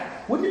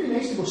back, wouldn't it be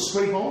nice to go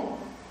straight home?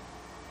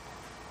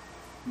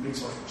 It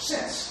makes much more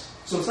sense.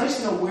 So it's nice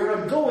to know where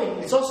I'm going.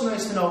 It's also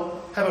nice to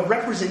have a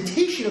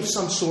representation of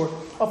some sort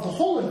of the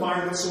whole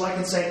environment, so I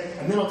can say,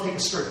 and then I'll take a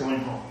straight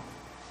line home.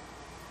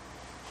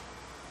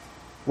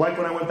 Like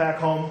when I went back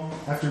home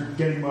after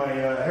getting my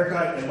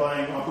haircut and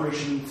buying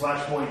Operation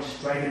Flashpoint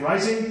Dragon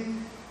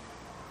Rising,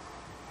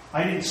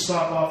 I didn't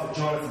stop off at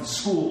Jonathan's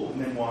school and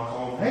then walk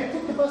home. I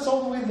took the bus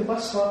all the way to the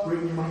bus stop right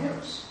near my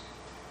house.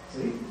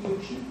 See? You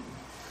cheap.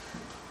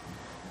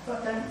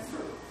 Thought that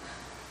through.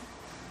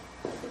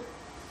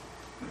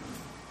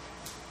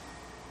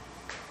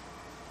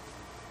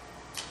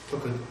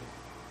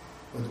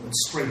 Went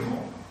straight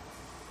home.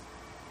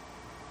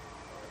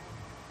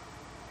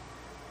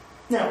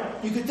 Now,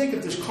 you could think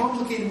of there's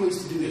complicated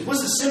ways to do this.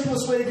 What's the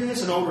simplest way to do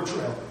this? An odor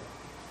trail.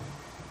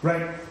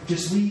 Right?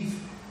 Just leave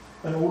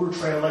an odor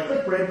trail,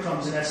 like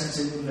breadcrumbs in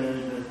essence in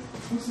the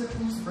who's the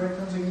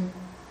breadcrumbs again?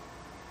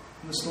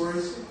 In the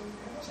stories?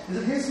 Is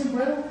it Hansel and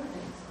Gretel? I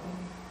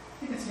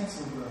think it's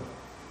Hansel and Gretel.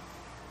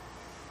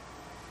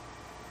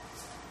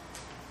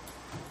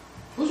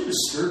 Those are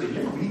disturbing.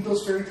 You ever read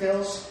those fairy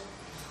tales?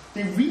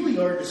 They really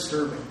are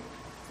disturbing.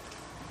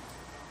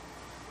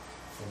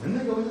 And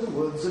then they go into the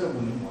woods and a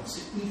woman wants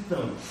to eat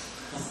them.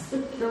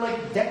 They're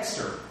like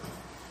Dexter.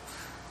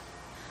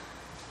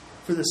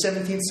 For the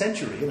 17th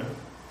century, you know.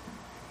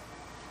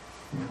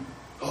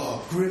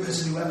 Oh, Grimm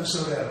has a new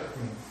episode out.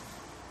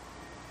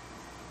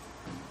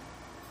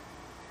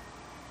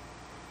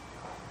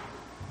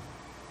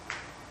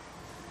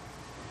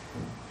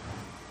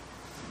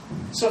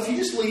 So if you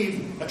just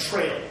leave a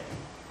trail,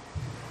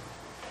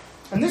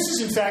 and this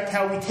is in fact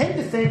how we tend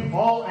to think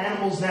all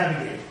animals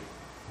navigate.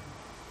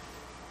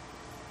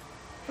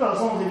 Well,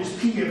 as long as they just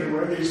pee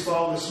everywhere, they just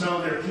follow the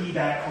smell of their pee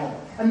back home.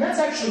 And that's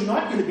actually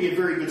not going to be a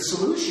very good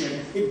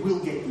solution. It will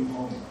get you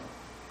home.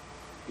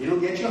 It'll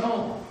get you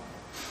home.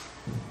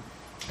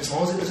 As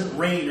long as it doesn't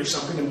rain or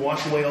something and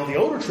wash away all the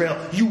odor trail,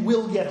 you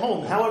will get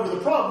home. However,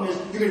 the problem is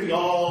you're going to be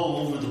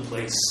all over the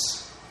place.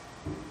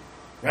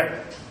 Right?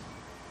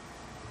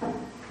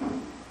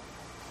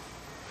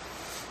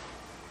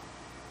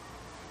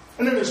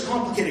 And then there's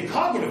complicated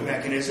cognitive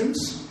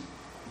mechanisms,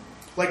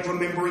 like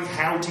remembering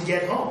how to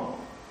get home.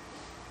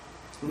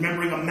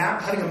 Remembering a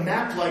map, having a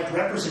map-like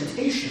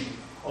representation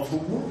of the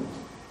world.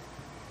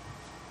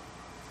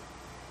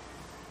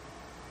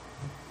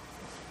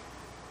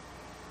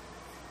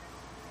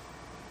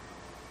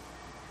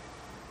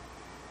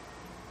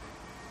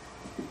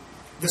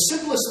 The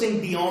simplest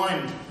thing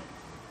beyond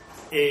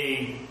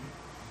a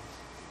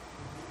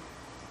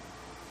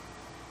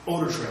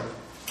odor trail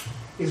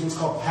is what's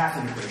called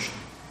path integration.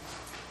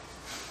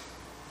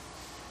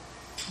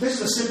 This is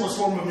the simplest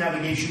form of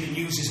navigation that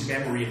uses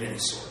memory of any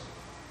sort.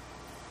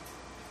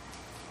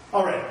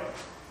 All right.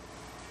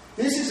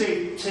 This is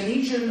a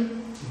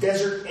Tunisian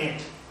desert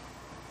ant.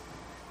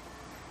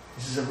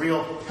 This is a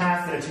real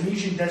path that a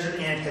Tunisian desert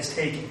ant has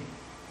taken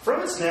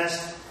from its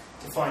nest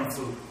to find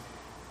food.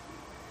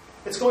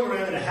 It's going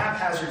around in a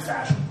haphazard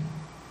fashion.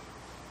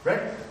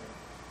 Right?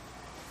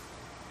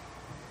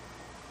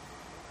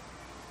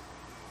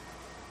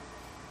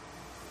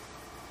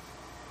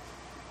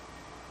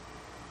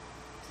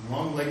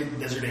 Long-legged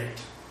desert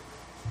ant.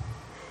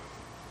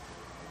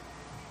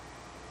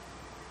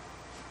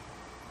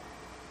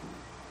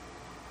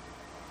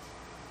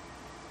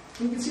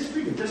 You can see it's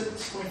pretty good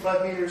distance,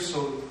 25 meters,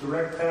 so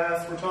direct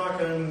path, we're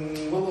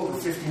talking well over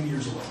 50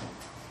 meters away.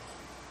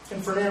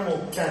 And for an animal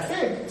that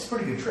big, it's a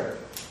pretty good trip.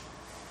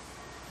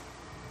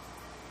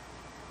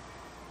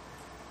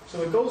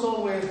 So it goes all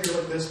the way up here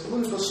like this, but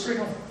then it goes straight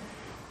home.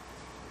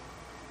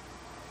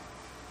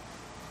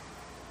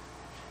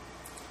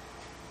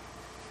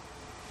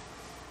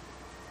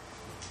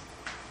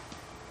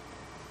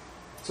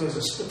 So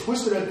there's a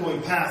twisted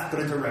outgoing path, but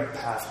a direct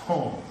path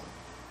home.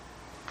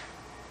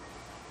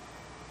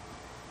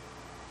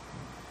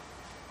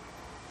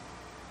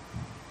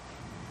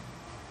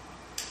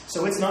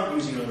 So it's not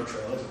using an odor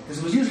trail, is it? Because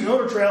if it was using an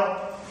odor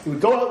trail, it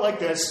would go out like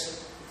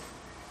this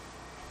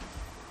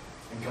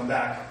and come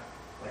back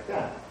like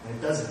that. And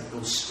it doesn't. It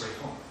goes straight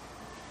home.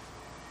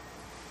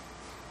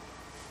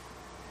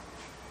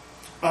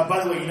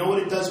 By the way, you know what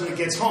it does when it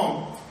gets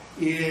home?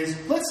 Is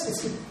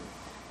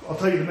I'll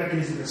tell you the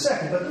mechanism in a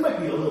second, but there might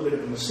be a little bit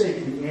of a mistake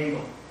in the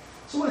angle.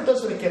 So what it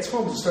does when it gets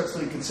home is it starts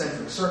doing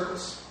concentric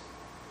circles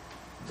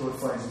until it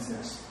finds its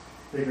nest.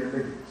 Bigger and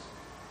bigger.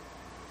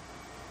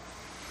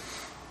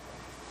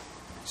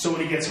 So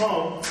when it gets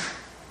home,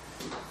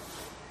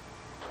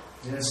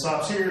 and it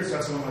stops here, it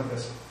starts going like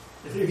this.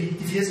 If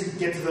he doesn't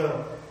get to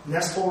the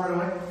nest hole right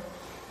away,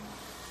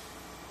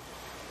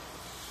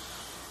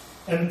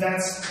 and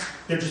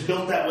they're just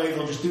built that way,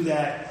 they'll just do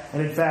that.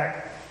 And in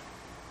fact,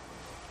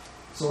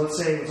 so let's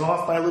say it's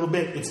off by a little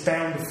bit, it's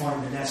bound to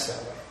find the nest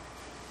that way.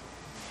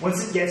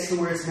 Once it gets to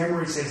where its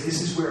memory says,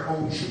 this is where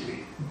home should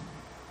be.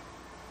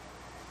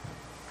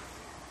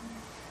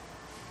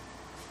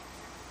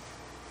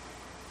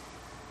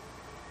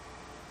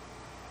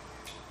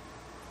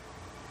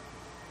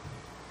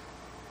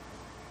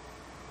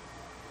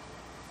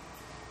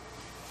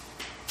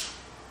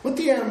 What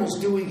the animal's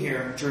doing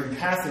here during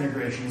path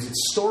integration is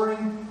it's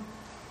storing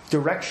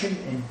direction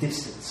and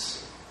distance.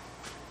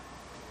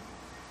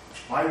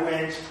 I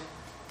went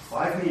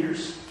 5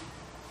 meters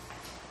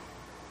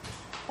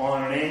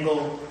on an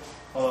angle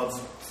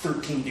of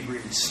 13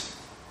 degrees.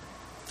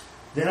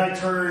 Then I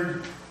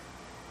turned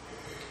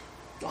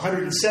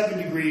 107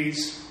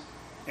 degrees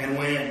and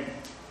went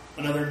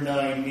another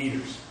 9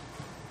 meters.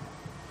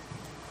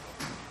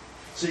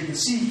 So you can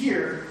see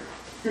here,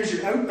 here's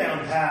your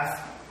outbound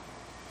path.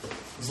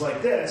 It's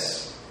like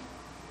this.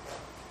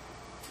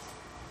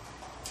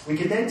 We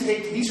can then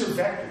take, these are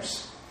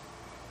vectors.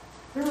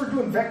 Remember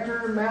doing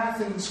vector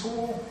math in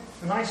school,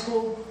 in high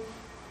school?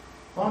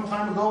 A long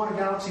time ago in a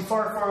galaxy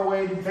far, far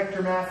away,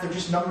 vector math, they're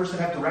just numbers that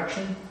have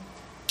direction.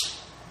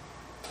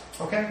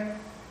 Okay?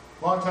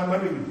 Long time,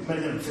 maybe we might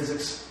have done in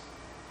physics.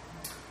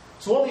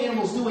 So all the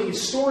animal's doing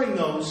is storing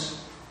those.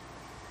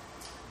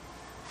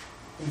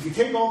 And if you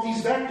take all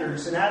these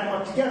vectors and add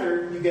them up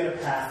together, you get a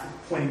path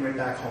pointing right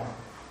back home.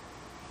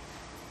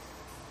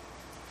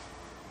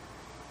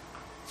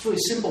 It's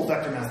really simple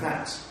vector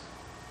mathematics.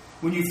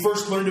 When you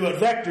first learned about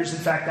vectors, in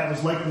fact, that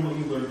was likely what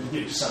you learned to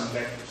do, sum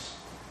vectors.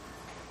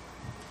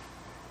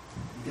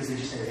 Because they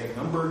just have a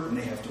number and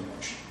they have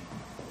dimension.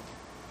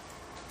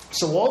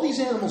 So all these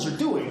animals are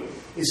doing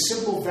is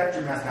simple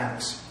vector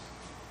mathematics.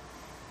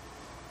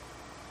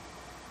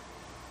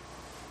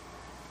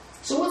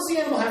 So what's the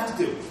animal have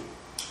to do?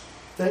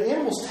 The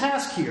animal's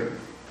task here,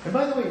 and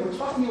by the way, we're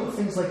talking about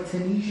things like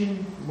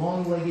Tunisian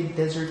long-legged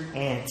desert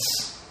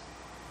ants.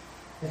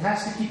 It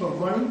has to keep a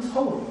running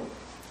total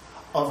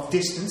of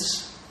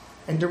distance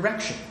and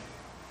direction.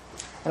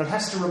 And it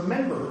has to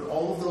remember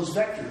all of those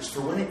vectors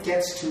for when it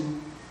gets to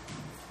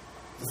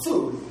the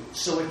food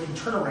so it can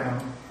turn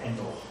around and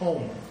go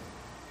home.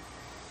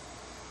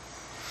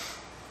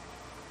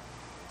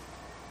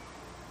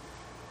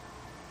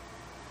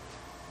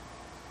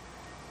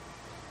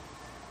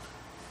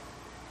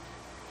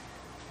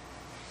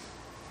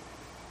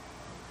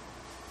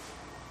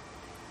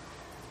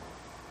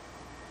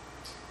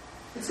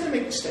 It's going to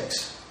make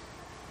mistakes.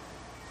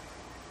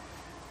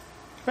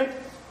 Right?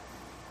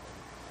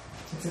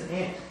 It's an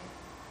ant.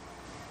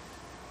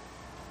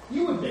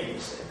 You would make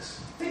mistakes.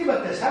 Think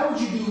about this. How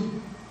would you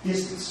do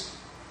distance?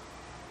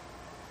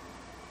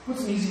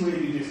 What's an easy way to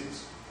do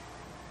distance?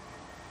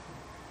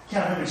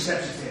 Count how many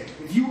steps you take.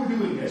 If you were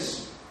doing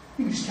this,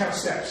 you could just count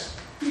steps.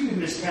 You could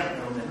miscount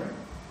now and then, right?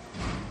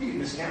 You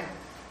could miscount.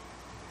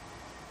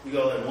 You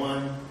go like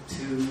 1,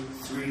 2,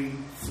 3,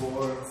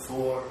 4,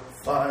 4,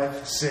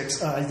 5,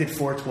 6. I did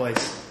 4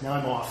 twice. Now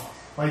I'm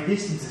off. My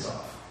distance is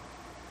off.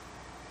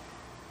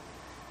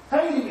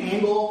 How do you do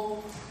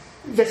angle?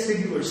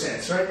 Vestibular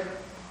sense, right?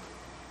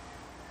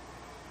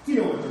 You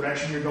know what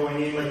direction you're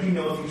going in. Like, you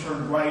know if you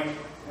turn right,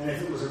 and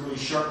if it was a really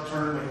sharp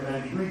turn, like a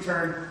 90-degree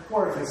turn,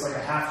 or if it's like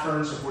a half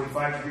turn, so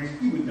 45 degrees,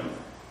 you would know that.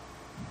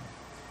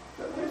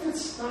 But what if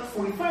it's not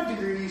 45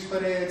 degrees,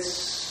 but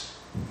it's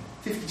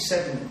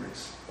 57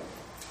 degrees?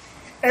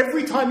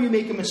 Every time you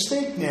make a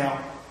mistake now,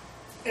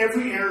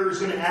 every error is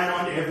going to add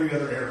on to every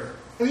other error.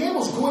 And the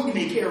animal's going to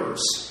make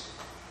errors.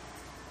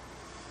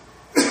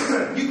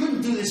 You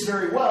couldn't do this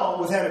very well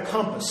without a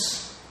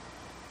compass.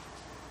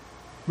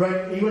 Right?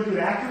 And you want to do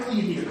it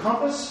accurately, you need a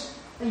compass,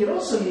 and you'd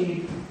also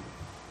need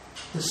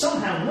to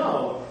somehow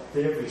know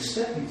that every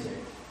step you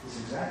take is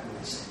exactly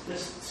the same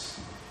distance.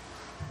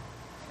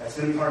 That's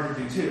going to be hard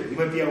to do too. You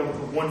might be able to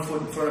put one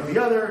foot in front of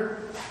the other.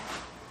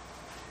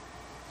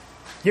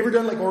 You ever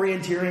done like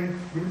orienteering?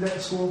 You ever done that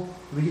in school?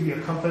 They give you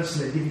a compass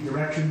and they give you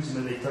directions and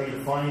then they tell you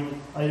to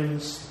find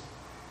items.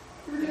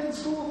 You ever done that in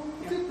school?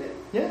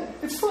 Yeah?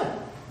 It's fun.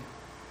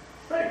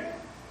 Right.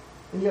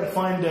 And you got to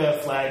find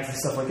flags and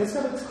stuff like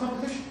that. It's a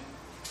competition.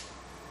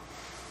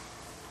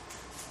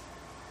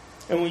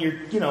 And when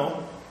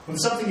when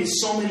something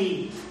is so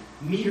many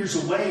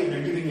meters away and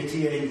they're giving it to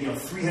you,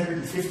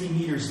 350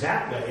 meters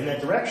that way in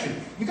that direction,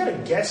 you got to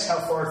guess how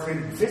far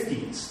 350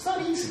 is. It's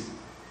not easy.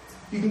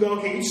 You can go,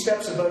 okay, each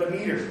step's about a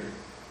meter.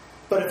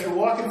 But if you're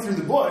walking through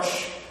the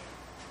bush,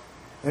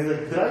 and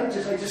like, I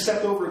just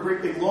stepped over a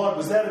great big log,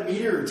 was that a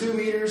meter or 2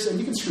 meters? And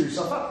you can screw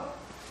yourself up.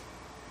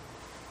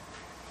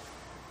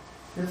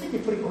 I think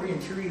they're putting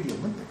orienteering in the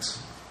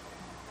Olympics.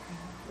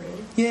 Right.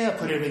 Really? Yeah,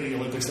 put everything in the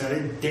Olympics now.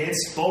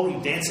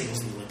 Ballroom dancing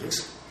was in the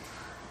Olympics.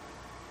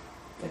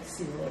 Like to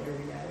see roller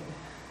derby added.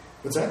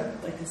 What's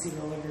that? Like to see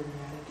roller derby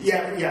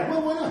added. Yeah.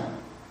 Well, why not?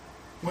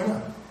 Why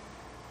not?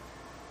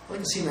 I'd like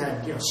to see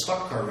that,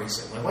 stock car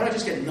racing. Like, why not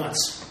just get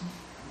nuts?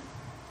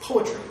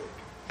 Poetry.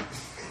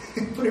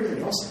 Put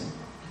everything else in.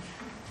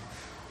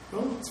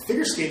 Well, it's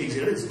figure skating's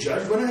good. It's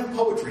judged. Why not have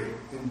poetry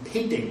and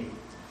painting?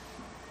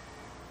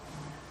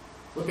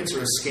 Olympics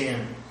are a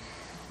scam.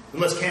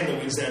 Unless Canada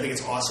wins, then I think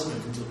it's awesome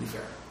and completely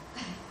fair.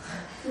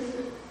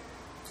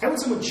 How would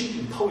someone cheat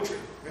in poetry?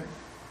 Right? It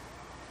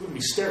wouldn't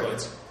be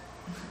steroids.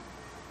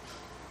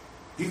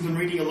 You've been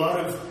reading a lot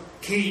of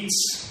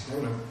Keats. I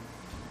don't know.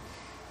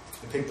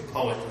 I picked the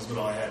poet. That's what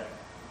I had.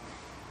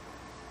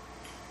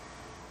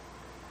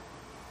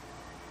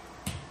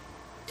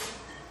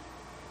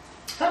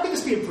 How can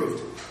this be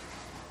improved?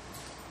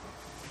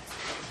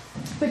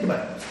 Think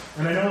about it.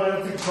 And I know I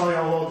don't think probably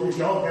all if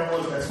y'all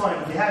download it, that's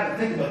fine. If you haven't,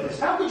 think about this.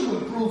 How could you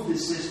improve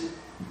this system?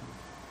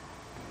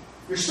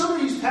 You're still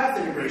going to use path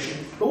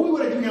integration, but what we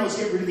want to do now is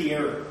get rid of the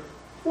error.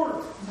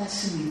 Or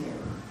lessen the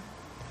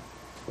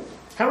error.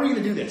 How are you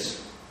going to do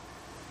this?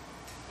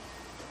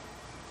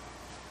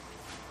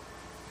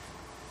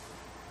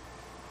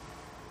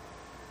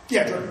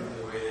 Yeah, Jordan.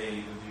 The way they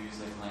would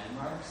use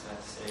landmarks,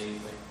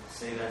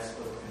 say that's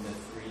split into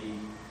three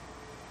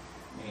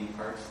main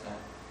parts, that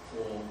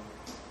whole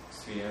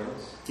 3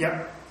 arrows.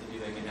 Yeah. To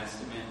do an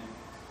estimate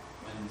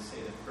when,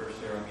 say, the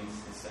first arrow meets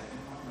the second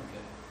one,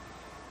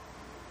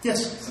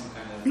 Yes. Some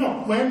kind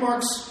of...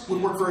 landmarks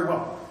would work very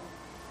well.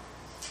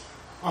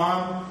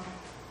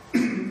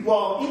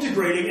 Well,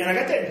 integrating, and I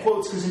got that in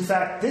quotes because, in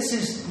fact,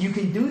 you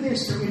can do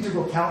this through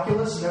integral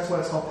calculus, and that's why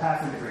it's called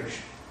path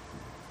integration.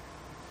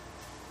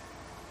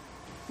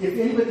 If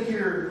anybody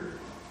here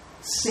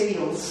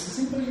sails, does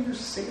anybody here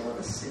sail on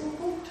a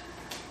sailboat?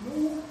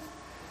 No?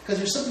 Because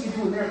there's something you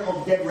do in there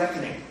called dead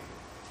reckoning,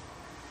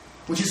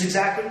 which is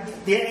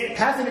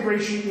path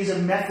integration is a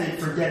method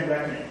for dead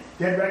reckoning.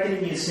 Dead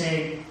reckoning is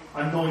saying,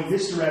 I'm going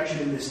this direction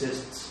in this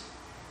distance.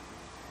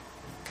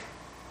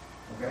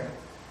 Okay?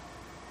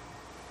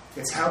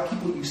 It's how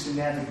people used to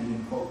navigate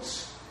in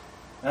boats.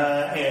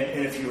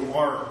 And if you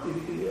are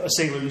a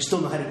sailor, you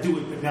still know how to do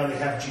it, but now they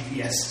have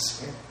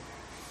GPSs. Okay?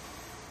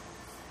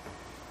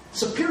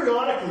 So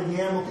periodically,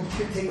 the animal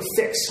can take a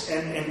fix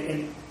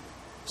and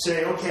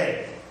say,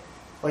 okay,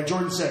 like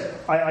Jordan said,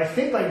 I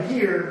think I'm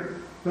here,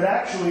 but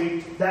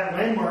actually that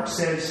landmark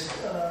says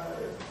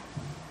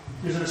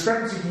there's a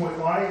discrepancy between what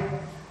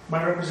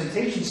my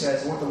representation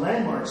says and what the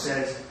landmark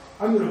says.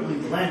 I'm going to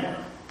believe the landmark.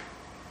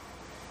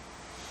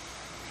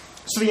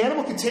 So the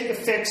animal can take a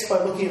fix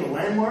by looking at a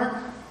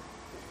landmark,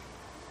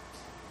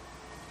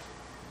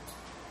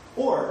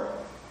 or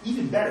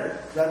even better,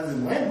 rather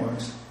than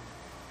landmarks,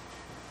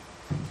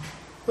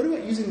 what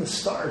about using the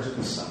stars of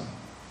the sun?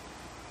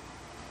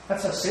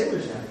 That's how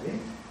sailors navigate.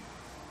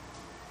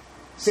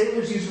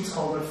 Sailors use what's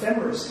called an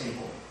ephemeris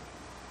table.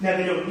 Now,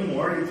 they don't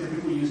anymore. They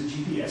typically use a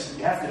GPS, but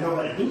you have to know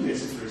how to do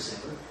this if you're a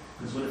sailor.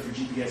 Because what if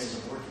your GPS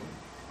isn't working?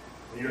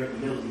 When you're in the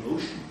middle of the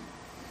ocean.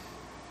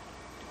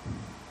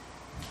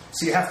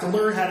 So you have to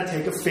learn how to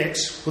take a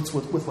fix with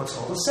what's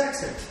called a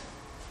sextant.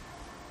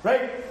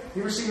 Right?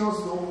 You ever seen those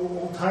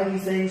old tiny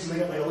things and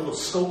they got a little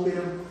scope in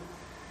them?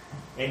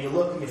 And you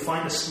look and you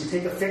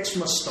take a fix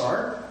from a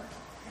star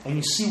and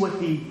you see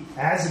what the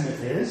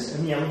azimuth is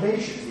and the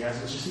elevation. The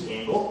azimuth is just the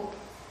angle.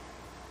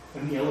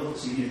 And the elevation,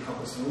 so you need a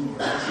compass and a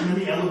lunar. And then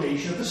the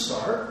elevation of the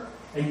star,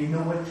 and you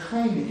know what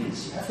time it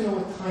is. You have to know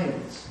what time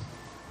it is.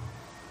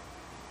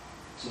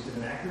 So you have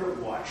an accurate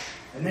watch.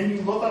 And then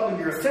you look up in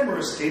your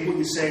ephemeris table,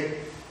 you say,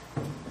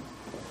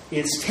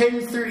 it's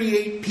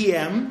 10:38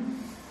 p.m.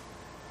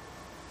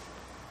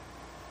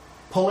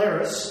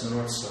 Polaris, the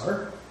North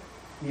Star,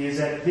 is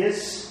at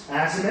this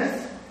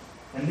azimuth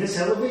and this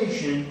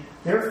elevation.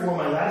 Therefore,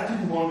 my latitude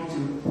and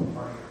longitude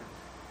are here.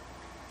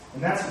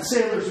 And that's what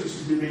sailors used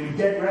to do. They would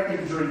dead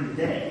reckon during the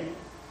day.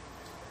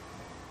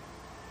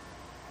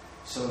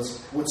 So it's,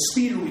 what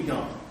speed are we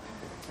going?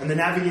 And the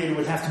navigator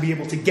would have to be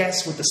able to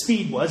guess what the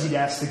speed was. He'd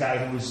ask the guy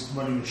who was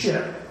running the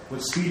ship,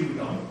 what speed are we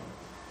going?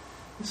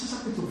 This is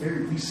up until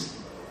very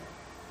recently, by the way.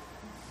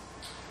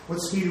 What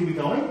speed are we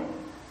going?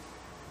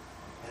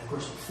 And of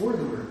course, before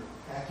there were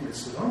accurate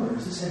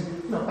speedometers, this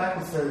had, back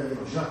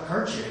with Jacques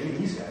Cartier and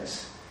these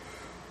guys,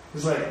 it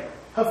was like,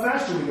 how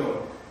fast are we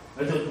going?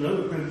 I don't know,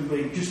 we're going to be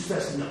going just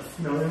fast enough.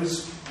 It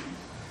was...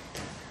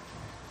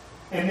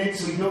 And then,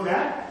 so he'd know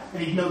that,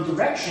 and he'd know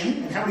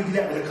direction, and how would he do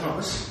that with a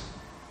compass?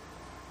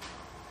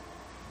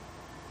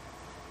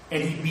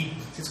 And he'd be,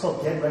 it's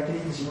called dead reckoning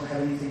because you don't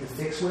have anything to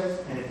fix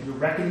with, and if you're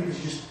reckoning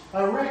because you just,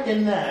 I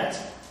reckon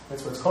that's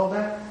what it's called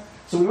that.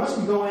 So we must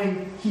be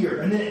going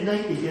here. And then at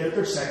night, they get out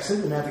their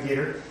sextant, the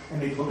navigator,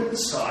 and they look at the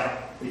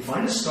sky, they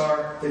find a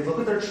star, they look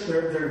at their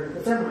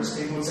ephemeris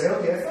table and say,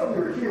 okay, I thought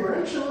we were here, we're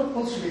actually a little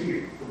closer to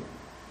here.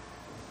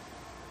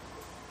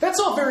 That's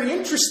all very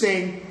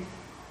interesting.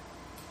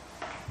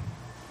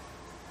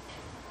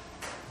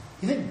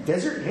 You think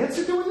desert ants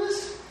are doing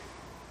this?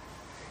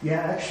 Yeah,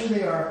 actually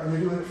they are, and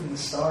they're doing it from the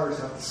stars,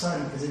 not the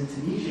sun, because in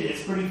Tunisia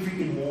it's pretty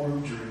freaking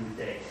warm during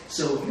the day.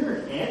 So if you're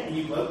an ant and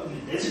you go out in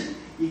the desert,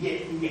 you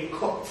get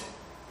cooked.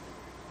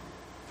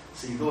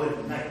 So you go out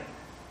at night.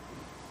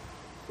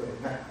 Go out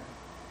at night.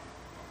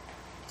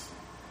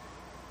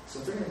 So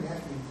if they're going to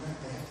have to be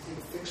plant, they have to take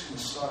a fix from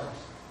the stars.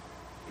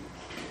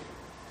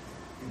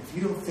 And if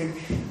you don't think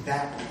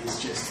that is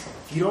just,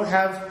 if you don't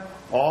have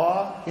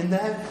awe in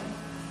that,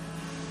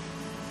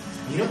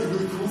 you know what the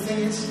really cool thing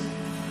is?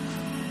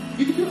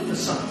 You can do it in the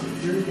sun.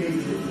 If you're a baby,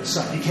 you do it in the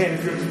sun. You can't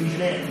if you're a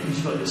Tunisian ant because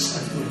you've got the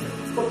sun doing it.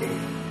 Okay.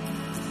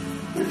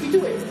 But if you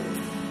do it,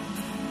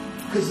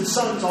 because the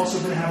sun is also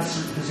going to have a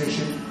certain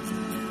position.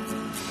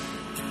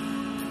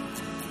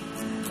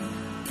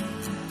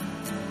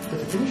 But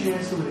the Tunisian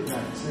ants do it at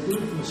night. So they do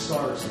it from the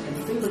stars. And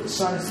the thing about the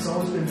sun is it's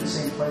always been in the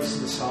same place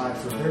in the sky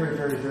for a very,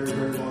 very, very,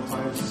 very long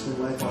time since it's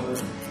been life on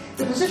Earth.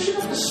 The position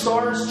of the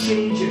stars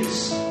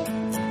changes.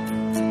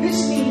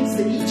 This means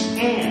that each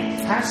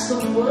ant has to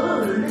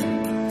learn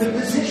the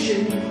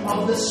position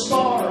of the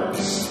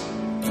stars.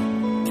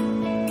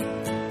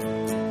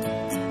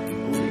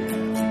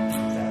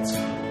 That's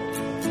cool.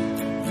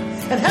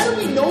 And how do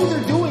we know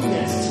they're doing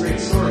this? It's a great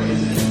story,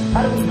 isn't it?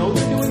 How do we know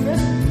they're doing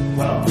this?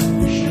 Well,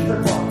 we shoot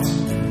their clocks.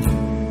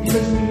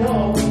 Because we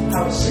know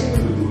how a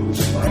sailor would do it, which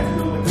is why I have to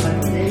know what time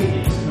of day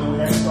it is to know where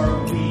that star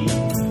would be. We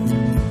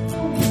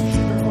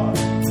shoot their clocks.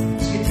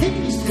 So you take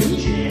these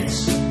Tunisian ants,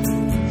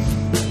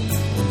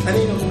 and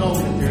they don't know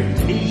that they're in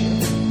Tunisia.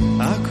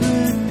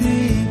 Awkward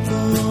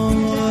people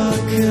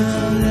walk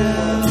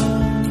around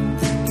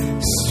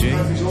street,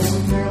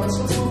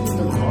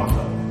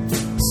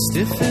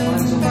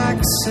 stiffen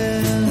backs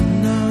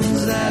and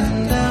nose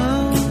and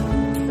down,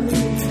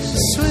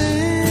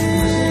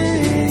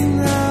 swing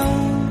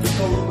round,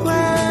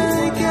 where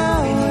they go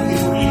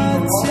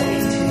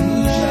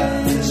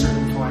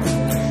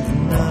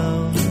now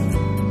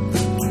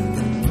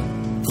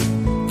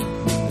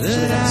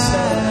that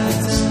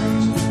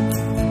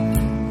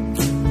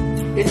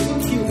it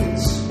took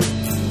humans a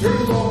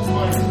very long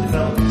time to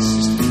develop this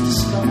system to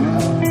discover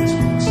how this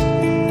works.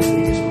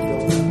 They just were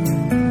built up.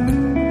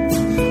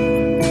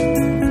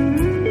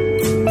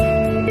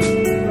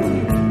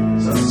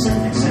 So the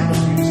second example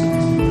is used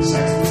in the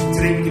sex.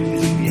 Today we do the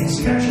GPS.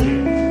 You actually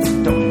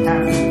don't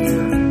have to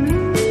hear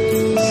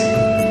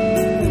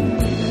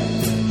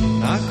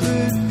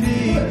awkward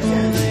people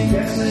think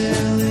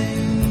clearly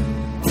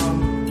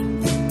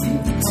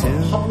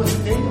a public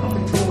thing up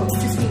until about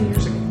 15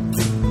 years ago.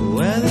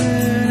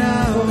 whether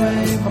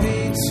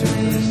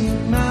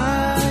between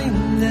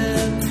mind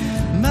and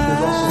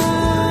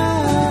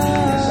mind,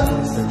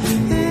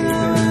 they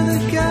know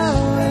they're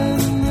going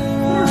the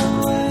wrong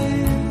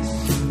ways.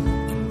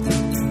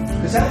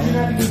 Because how would you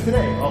navigate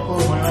today? I'll pull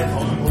up my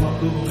iPhone and pull up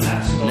Google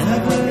Maps and go, how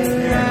do I get Never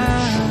there?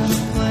 had a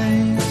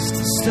place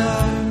to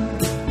start.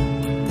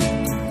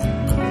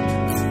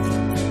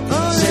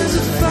 Oh, there's a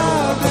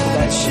far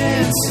better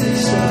chance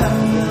that I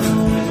will.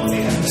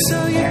 So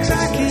you're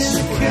back in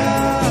the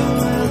car,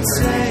 we'll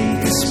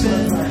take a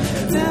spin.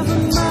 Never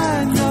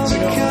mind all the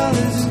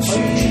colors and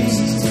trees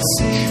to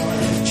see.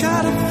 Try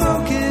to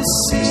focus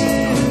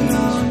in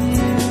on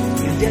you.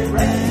 And Dead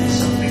Reckoning is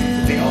something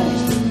that they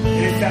always do.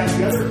 And in fact,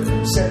 the other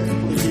set of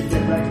people that did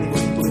Dead Reckoning were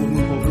people who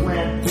move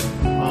overland.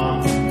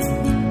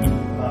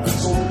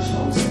 Soldiers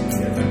always did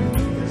Dead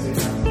Reckoning because they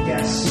have to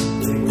guess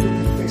that they were the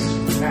fixes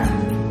with the map.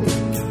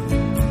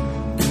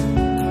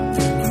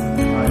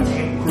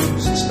 Tank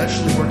crews,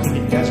 especially working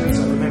in deserts. I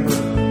remember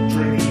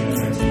during the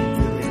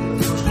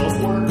first Gulf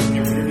War, they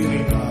were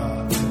interviewing a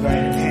guy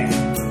in a tank.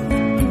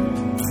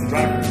 The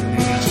driver, and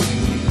they asked him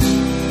to do this.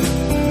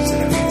 He said,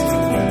 I can't tell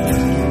you what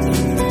it is.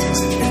 It takes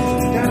a kid.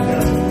 That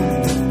does it.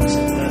 He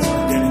said, that's our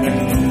Dead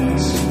Reckoning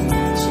device.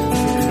 So we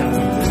figured out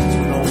what this was.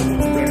 We're going in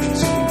the direction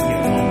so we can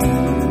get along.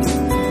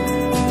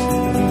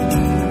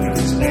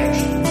 So they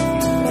actually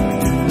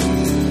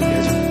used the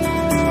desert.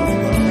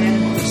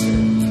 Landmarks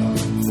there.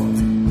 Before.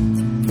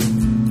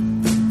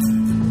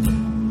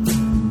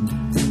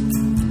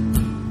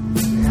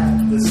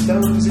 The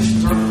stellar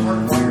positions aren't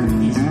hardwired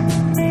easy.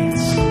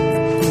 It's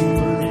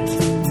learning.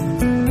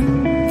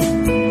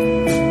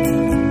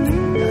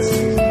 That's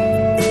amazing.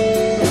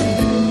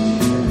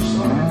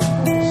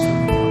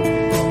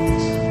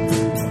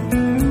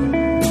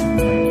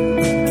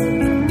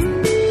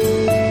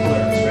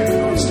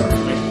 Star,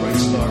 bright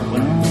star,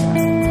 whatever.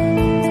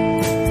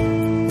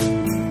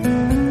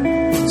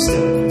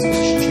 Still, its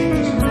position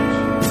changes.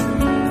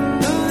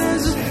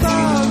 There's a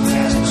far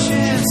better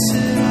chance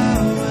that I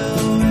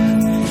will win.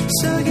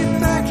 So get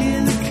back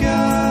in the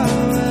car,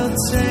 we'll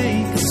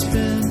take a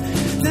spin.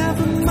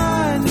 Never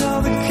mind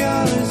all the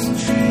colors and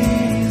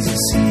trees you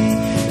see.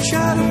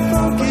 Try to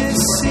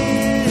focus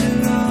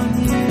in on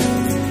you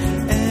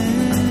and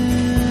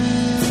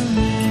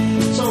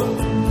So,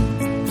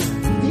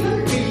 the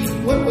other way,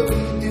 one way we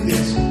can do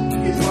this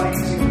is by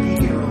using a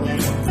beacon or a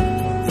landmark.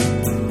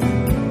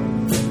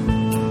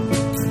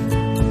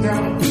 Now,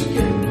 a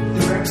beacon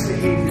directs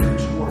behavior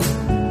toward.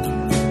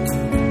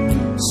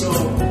 So,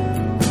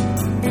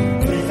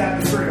 but in fact,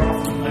 it's very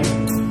often light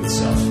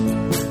itself.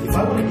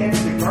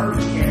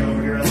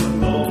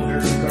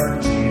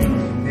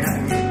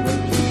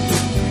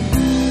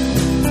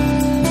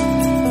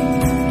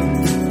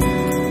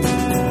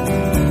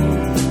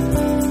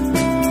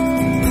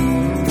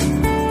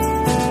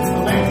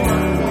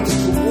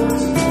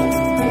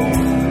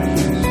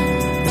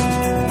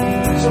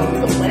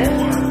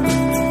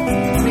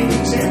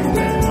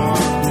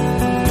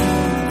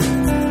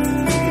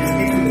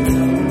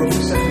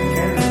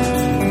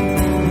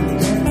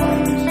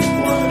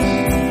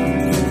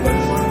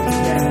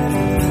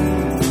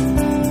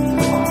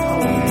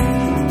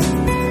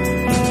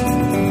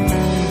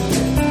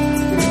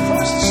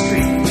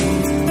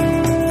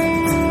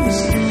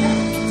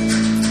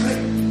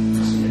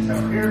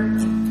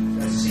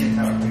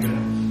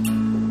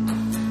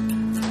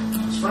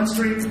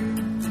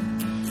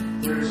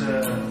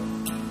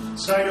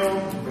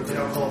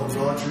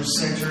 Rogers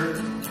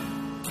Center.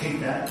 Hate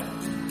that.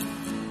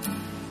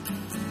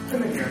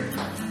 Come in here.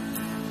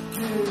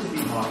 It'll be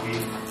hockey.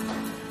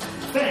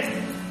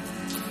 Bang!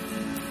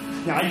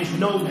 Now, I just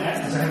know that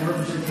because I have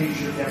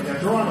representation of downtown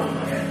Toronto in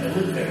my head. I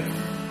live there.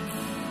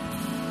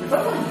 If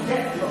I want to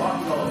get to the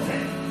Hockey Hall of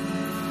Fame,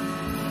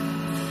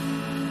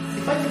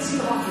 if I can see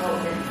the Hockey Hall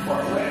of Fame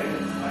far away,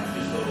 I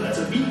just know that's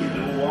a beacon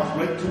and we'll walk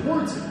right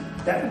towards it.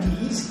 That would be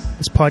easy.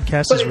 This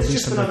podcast But is it's released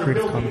just under another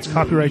Creative building Commons in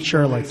Copyright the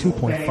Share Alike Full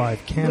 2.5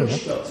 Bank. Canada.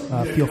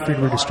 Feel free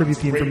to distribute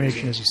the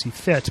information as you see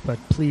fit, but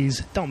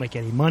please don't make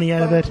any money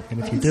out of it.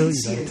 And if you do,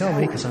 you gotta tell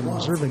me because I'm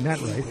reserving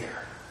that right.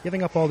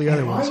 Giving up all the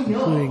other ones,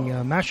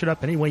 including mash it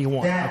up any way you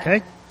want,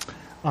 okay?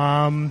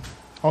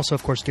 Also,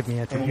 of course, give me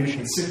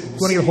attribution. If you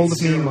want to get a hold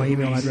of me, my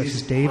email address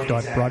is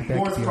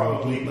dave.broadbeck,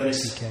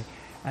 B-R-O-D-B-E-C-K,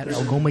 at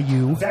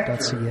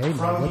algomau.ca.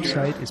 My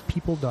website is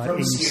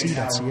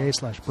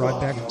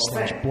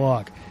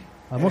people.auc.ca/broadbeck/blog.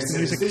 Most of the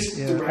music,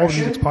 all the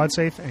music's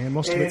PodSafe, and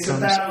most of it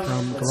comes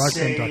from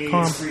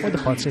GarageBand.com or the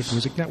PodSafe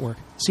Music Network.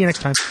 See you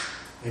next time.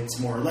 It's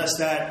more or less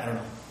that. I don't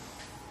know.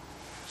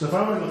 So if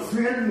I want to go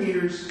 300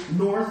 meters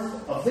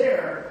north of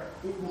there,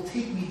 it will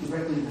take me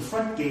directly to the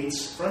front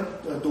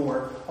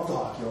door of the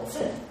Hockey Hall of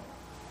Fame.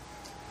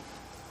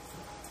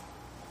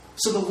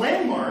 So the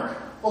landmark,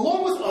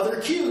 along with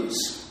other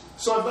cues.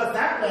 So I've got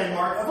that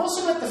landmark. I've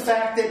also got the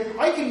fact that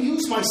I can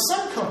use my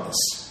sun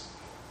compass.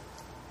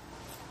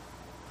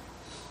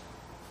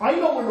 I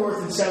know where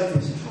north and south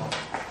is in Toronto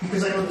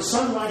because I know the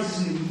sun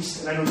rises in the east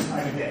and I know the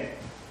time of day.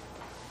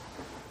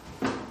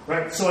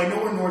 Right? So I know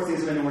where north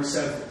is and I know where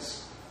south is.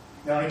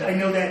 Now, I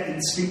know that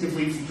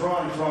instinctively from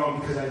Toronto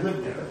because I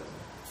live there.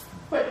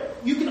 But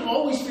you can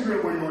always figure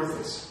out where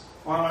north is.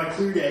 On a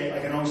clear day,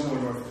 I can always know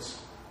where north is.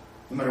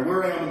 No matter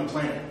where I am on the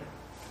planet.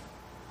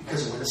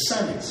 Because of where the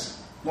sun is.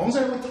 As long as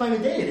I know what time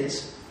of day it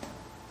is.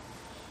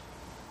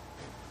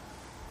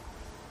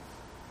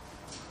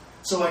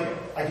 So I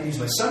can use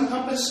my sun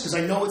compass because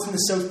I know it's in the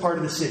south part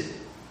of the city.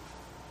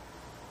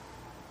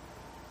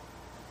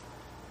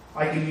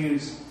 I can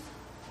use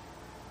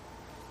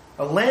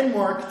a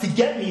landmark to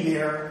get me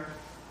there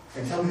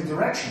and tell me the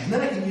direction. And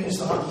then I can use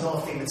the Hockey Hall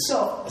of Fame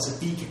itself as a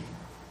beacon.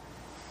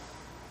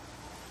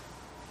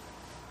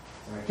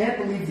 And I can't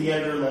believe the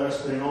editor let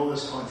us put in all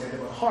this content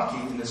about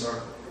hockey in this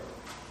article.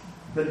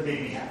 But it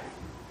made me happy.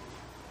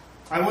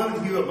 I wanted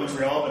to be about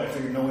Montreal, but I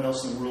figured no one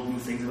else in the world knew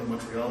things about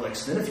Montreal. Like,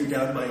 so then if you're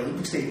down by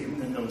Olympic Stadium,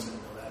 then no one's going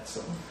to know that.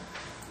 So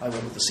I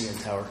went with the CN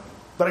Tower.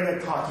 But I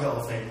got Hockey Hall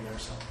of Fame in there,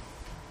 so.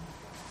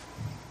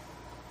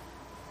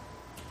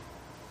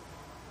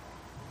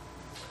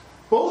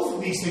 Both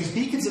of these things,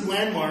 beacons and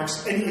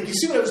landmarks, and like you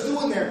see what I was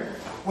doing there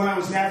when I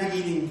was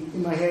navigating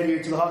in my head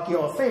here to the Hockey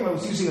Hall of Fame. I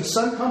was using a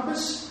sun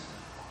compass,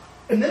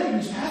 and then I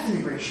used path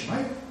integration,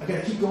 right? I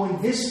got to keep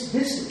going this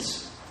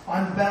distance.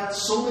 I'm about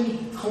so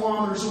many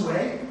kilometers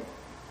away.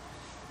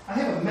 I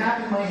have a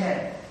map in my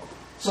head.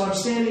 So I'm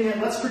standing at,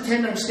 let's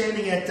pretend I'm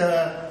standing at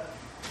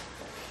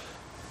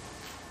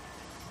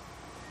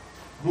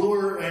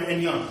Bloor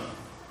and Yonge.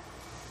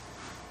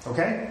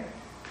 Okay?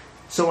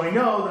 So I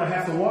know that I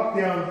have to walk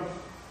down,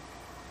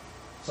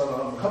 so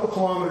I'm a couple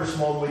kilometers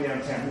from all the way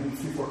downtown, maybe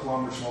 3-4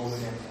 kilometers from all the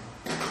way downtown.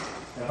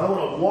 And if I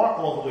want to walk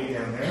all the way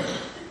down there,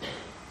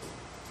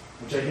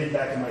 which I did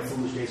back in my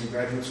foolish days in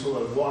graduate school,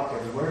 I would walk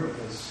everywhere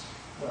because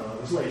it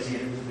was lazy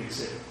and it was a big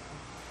city.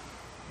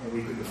 And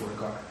we couldn't afford a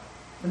car.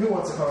 And who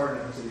wants a car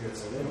in a city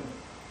that's like anyway?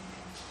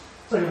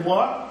 So I can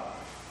walk,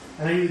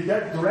 and I need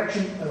that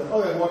direction. I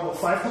walk about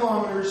 5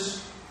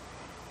 kilometers.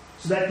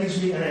 So that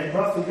gives me, and at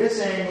roughly this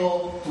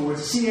angle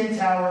towards the CN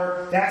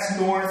Tower, that's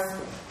north.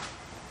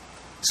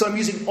 So I'm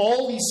using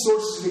all these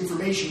sources of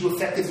information to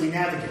effectively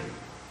navigate.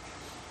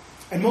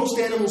 And most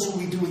animals will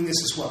be doing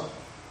this as well.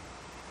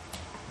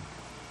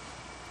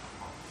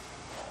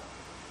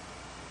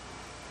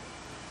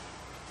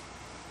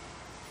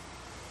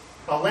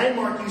 A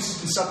landmark use has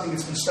been something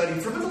that's been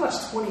studied for the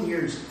last 20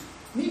 years,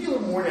 maybe a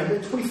little more now,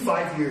 maybe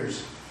 25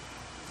 years.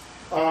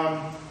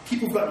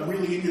 People have gotten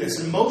really into this,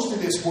 and most of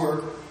this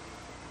work,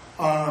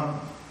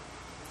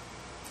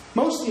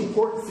 most of the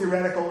important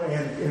theoretical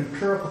and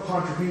empirical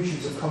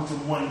contributions have come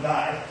from one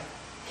guy,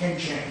 Ken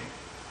Cheng.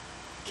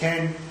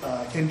 Ken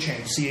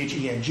Cheng,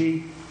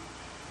 C-H-E-N-G,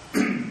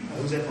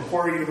 who's at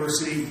Macquarie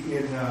University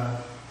in, I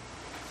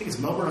think it's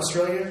Melbourne,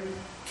 Australia.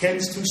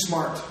 Ken's too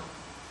smart.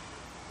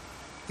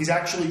 He's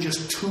actually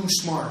just too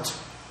smart.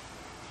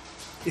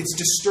 It's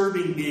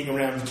disturbing being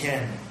around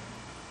Ken.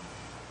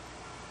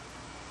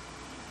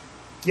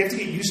 You have to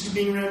get used to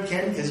being around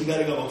Ken because you got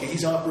to go, okay,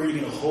 he's operating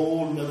in a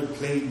whole other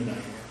plane than I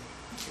am.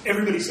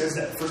 Everybody says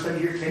that. The first time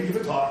you hear Ken give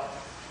a talk,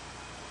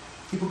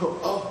 people go,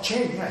 oh,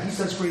 Chen, yeah, he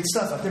does great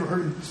stuff. I've never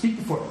heard him speak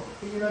before.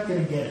 But you're not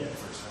going to get it the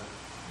first time.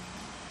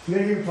 You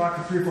got to hear him talk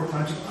for 3 or 4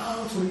 times. You go, oh,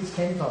 that's what these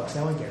Ken talks.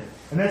 Now I get it.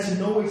 And that's in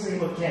no way saying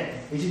about Ken.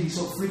 He's just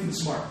so freaking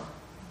smart.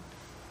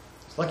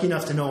 Lucky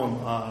enough to know him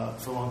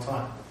for a long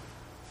time.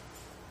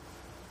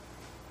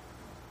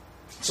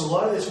 So a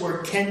lot of this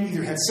work, Ken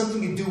either had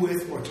something to do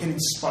with or Ken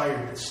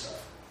inspired this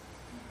stuff.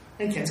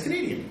 And Ken's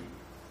Canadian.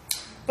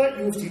 But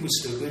U of T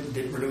was stupid and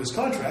didn't renew his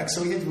contract,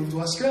 so he had to move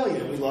to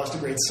Australia, and we lost a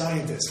great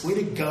scientist. Way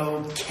to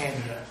go,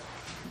 Canada.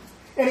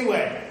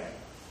 Anyway,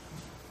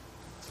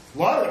 a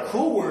lot of the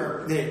cool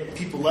work that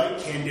people like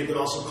Ken did, but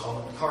also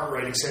Colin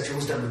Cartwright, etc.,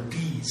 was done with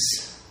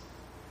bees.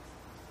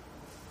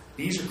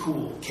 Bees are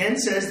cool. Ken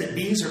says that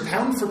bees are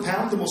pound for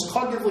pound the most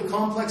cognitively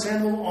complex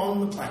animal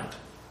on the planet.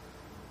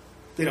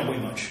 They don't weigh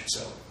much,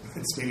 so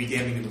it's maybe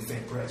damning to the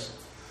faint praise.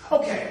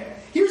 Okay,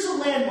 here's a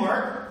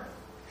landmark,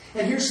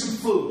 and here's some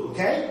food,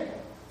 okay?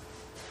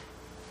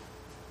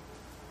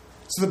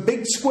 So the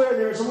big square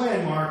there is a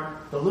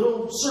landmark. The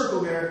little circle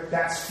there,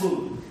 that's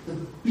food. The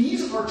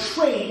bees are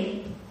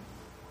trained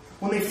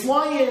when they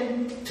fly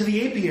in to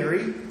the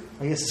apiary.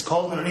 I guess it's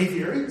called an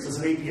aviary. So it's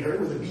an apiary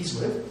where the bees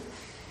live.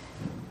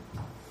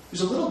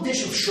 There's a little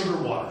dish of sugar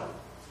water.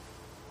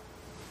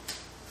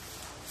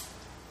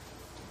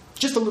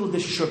 Just a little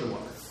dish of sugar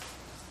water.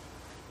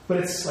 But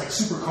it's like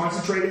super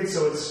concentrated,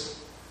 so it's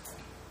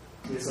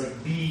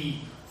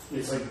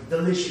like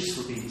delicious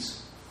for bees.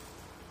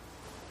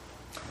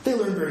 They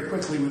learn very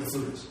quickly where the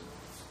food is.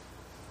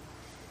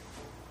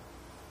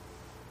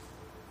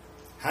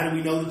 How do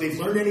we know that they've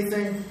learned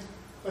anything?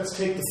 Let's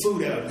take the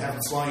food out and have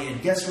them fly in.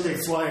 Guess where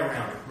they fly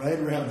around? Right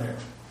around there.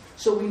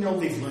 So we know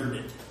they've learned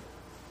it.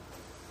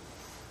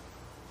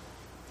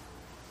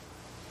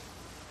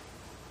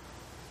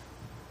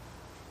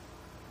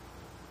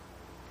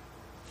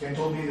 Ken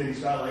told me that he's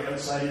got, like,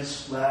 outside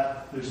his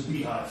lab, there's a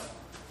beehive.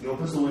 He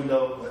opens the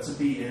window, lets a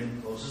bee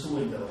in, closes the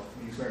window,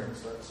 and the experiment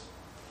starts.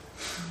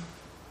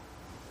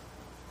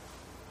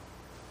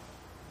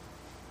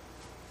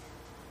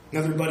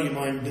 Another buddy of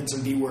mine did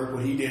some bee work.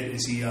 What he did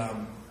is he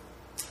had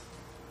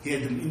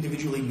them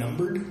individually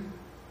numbered.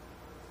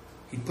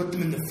 He'd put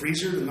them in the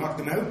freezer to knock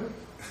them out,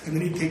 and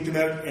then he'd take them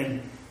out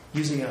and,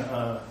 using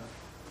a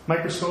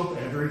microscope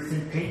and a very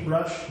thin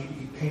paintbrush,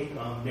 he'd paint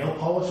nail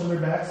polish on their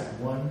backs, like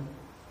 1,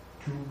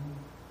 2,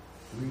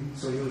 3,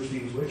 so he knew which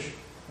bee was which,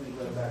 and he'd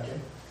let them back in.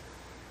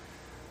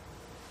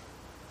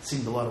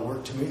 Seemed a lot of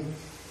work to me.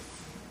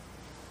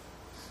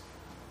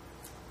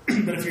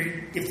 But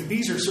if the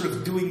bees are sort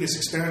of doing this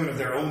experiment of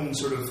their own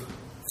sort of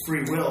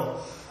free will,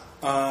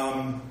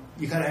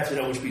 you kind of have to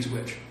know which bee's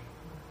which.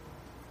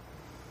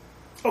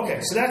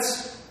 Okay, so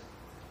that's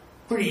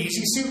pretty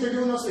easy. See what they're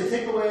doing? They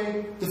take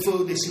away the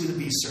food, they see where the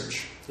bees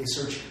search. They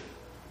search here.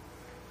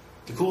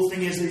 The cool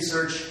thing is they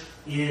search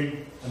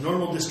in a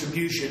normal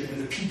distribution,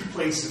 and the peak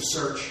place of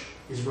search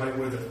is right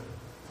where the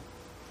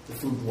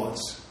food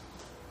was.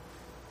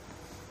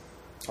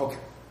 Okay.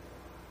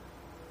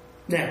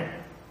 Now,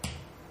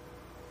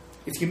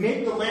 if you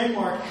make the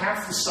landmark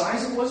half the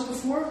size it was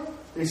before,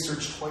 they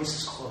search twice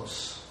as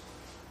close.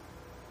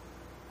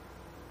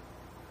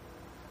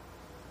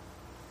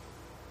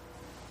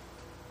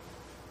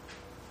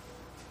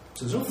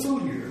 So there's no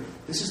food here.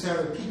 This is now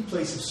the peak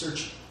place of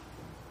search.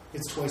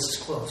 It's twice as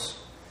close.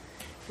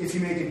 If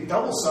you make it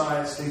double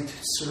size, they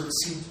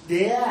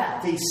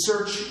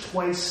search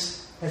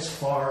twice as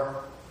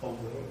far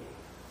away.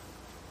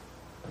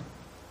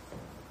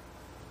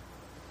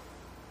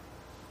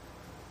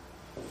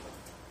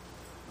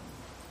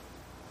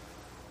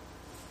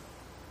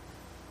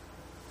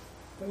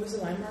 What was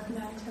the landmark in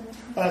that experiment?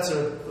 That's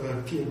a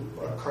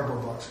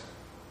cardboard box.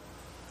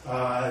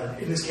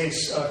 In this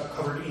case,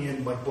 covered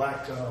in like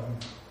black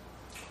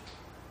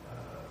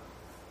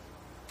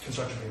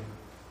construction paper.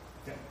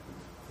 Yeah,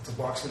 it's a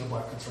box in a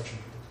black construction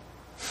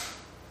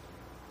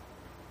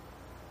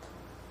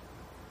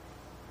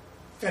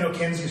paper. I know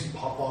Ken's using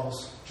pop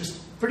bottles.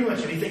 Just pretty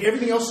much anything.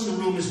 Everything else in the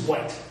room is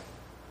white.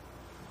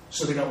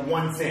 So they got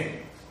one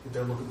thing that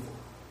they're looking for.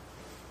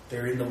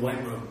 They're in the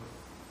white room.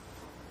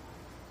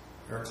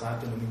 Eric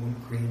Clapton, anyone?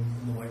 Green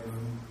in the white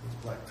room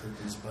with black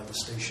curtains by the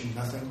station.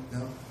 Nothing? No?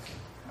 Okay.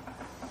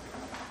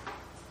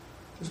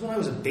 It was when I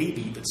was a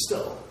baby, but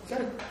still. You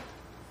gotta...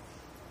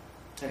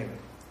 Anyway.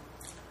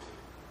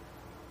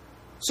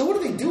 So what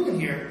are they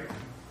doing here?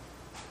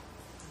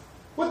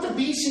 What the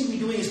bees seem to be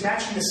doing is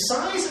matching the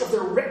size of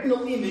their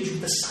retinal image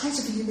with the size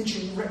of the image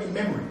in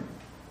memory.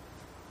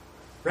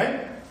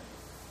 Right?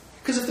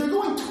 Because if they're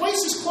going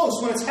twice as close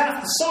when it's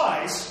half the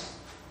size,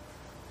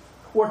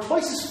 or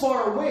twice as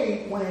far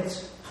away when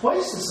it's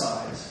twice the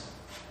size,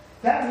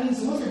 that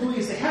means what they're doing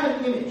is they have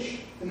an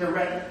image in their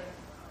retina.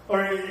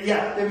 Or, they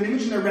have an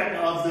image in their retina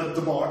of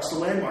the box, the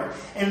landmark,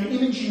 and an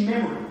image in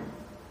memory.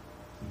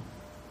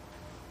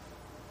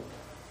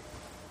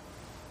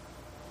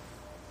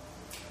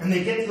 And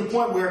they get to the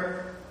point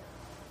where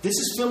this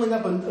is filling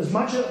up as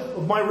much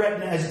of my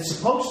retina as it's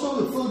supposed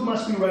to. The food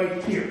must be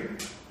right here.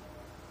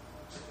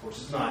 So of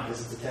course it's not,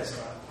 because it's a test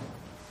trial.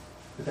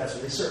 But that's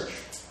what they search.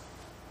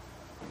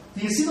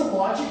 Do you see the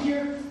logic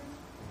here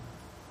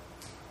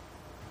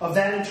of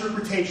that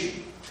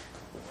interpretation?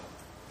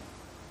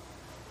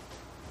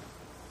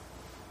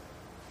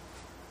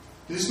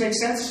 Does this make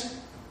sense?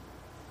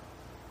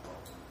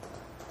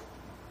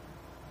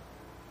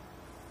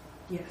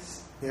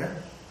 Yes. Yeah?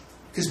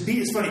 Because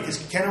it's funny, because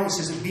Ken always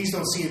says that bees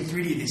don't see in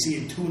 3D, they see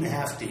in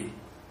 2.5D.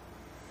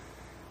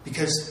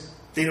 Because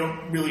They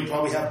don't really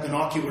probably have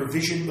binocular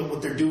vision, but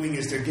what they're doing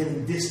is they're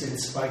getting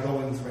distance by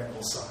going with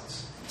retinal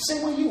size.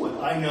 Same way you would.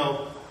 I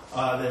know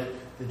that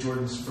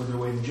Jordan's further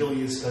away than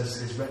Julius because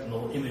his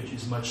retinal image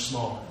is much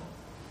smaller.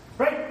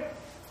 Right?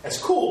 That's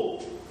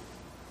cool.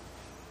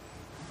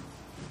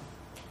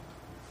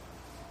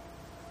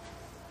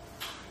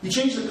 You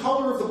change the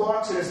color of the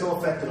box, it has no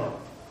effect at all.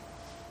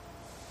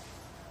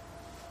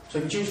 So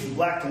you can change from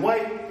black to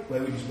white.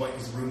 Well, we use white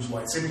because the room's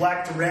white. Say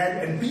black to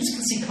red, and bees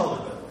can see color,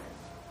 by the way.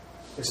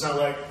 It's not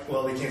like,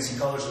 well, they can't see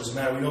color, so it doesn't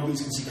matter. We know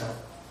bees can see color.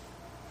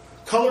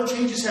 Color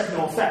changes have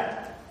no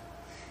effect.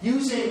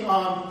 Using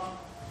a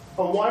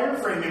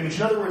wireframe image,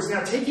 in other words,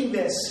 now taking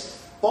this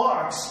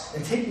box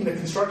and taking the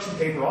construction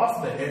paper off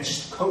of it, and it's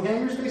just coat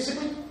hangers,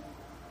 basically,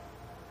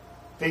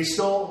 they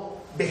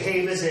still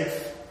behave as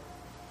if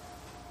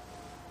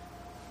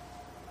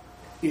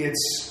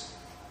it's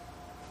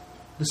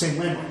the same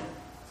landmark.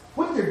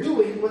 What they're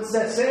doing, what does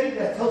that say?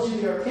 That tells you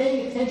they are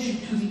paying attention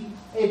to the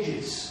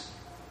edges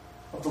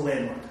of the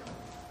landmark.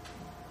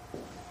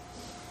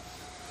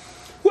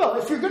 Well,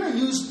 if you're going to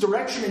use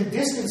direction and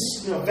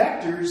distance,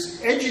 vectors,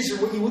 edges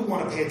are what you would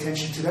want to pay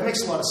attention to. That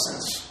makes a lot of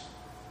sense.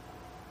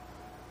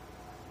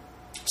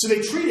 So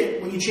they treat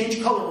it, when you change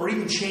color or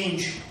even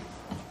change,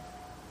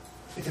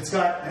 if it's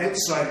got an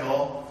outside at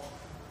all,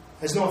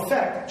 has no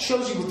effect. It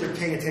shows you what they're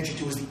paying attention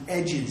to is the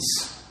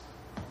edges.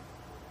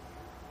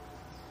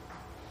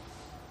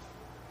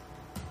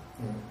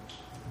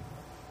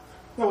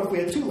 Now, what if we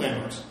had two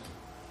landmarks?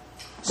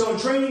 So in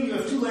training, you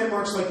have two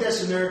landmarks like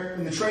this, and they're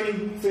in the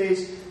training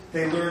phase.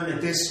 They learn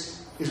that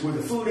this is where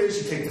the food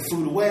is. You take the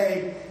food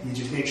away. You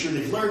just make sure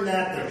they've learned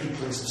that. Their key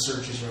place of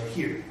search is right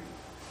here.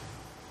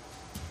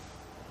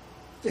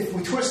 If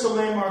we twist the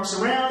landmarks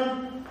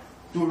around,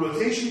 do a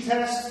rotation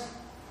test,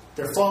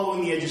 they're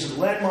following the edges of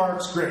the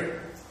landmarks, great.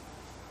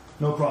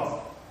 No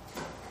problem.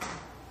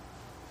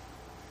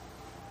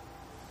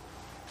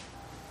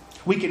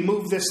 We can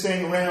move this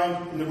thing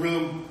around in the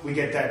room, we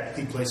get that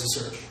key place of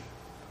search.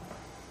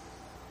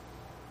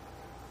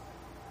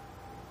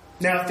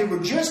 Now, if they were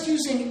just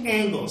using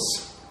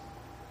angles,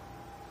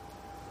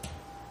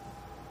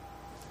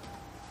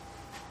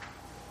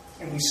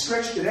 and we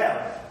stretched it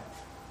out,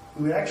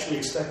 we would actually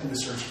expect them to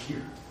search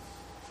here.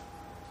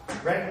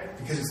 Right?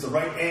 Because it's the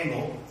right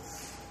angle.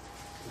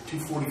 The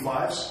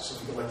 245s, so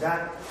if we go like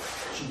that,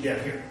 it should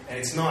get here. And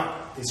it's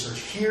not. They search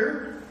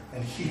here,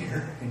 and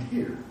here, and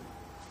here.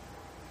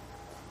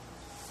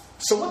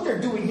 So what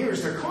they're doing here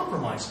is they're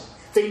compromising.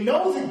 They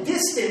know the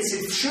distance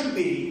it should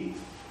be.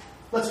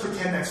 Let's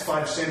pretend that's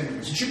 5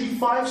 centimeters. It should be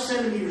 5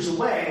 centimeters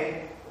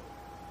away.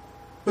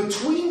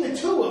 Between the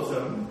two of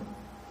them,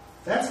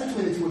 that's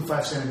between the 2 and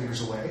 5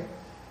 centimeters away.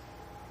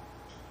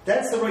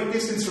 That's the right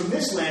distance from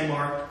this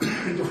landmark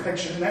in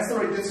direction, and that's the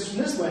right distance from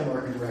this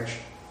landmark in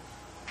direction.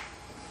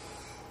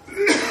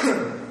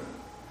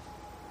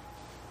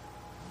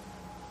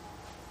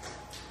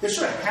 They're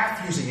sort of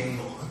half using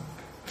angle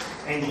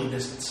and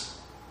distance.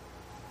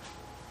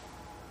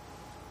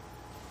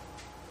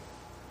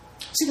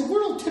 See, the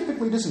world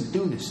typically doesn't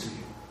do this to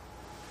you.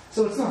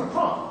 So it's not a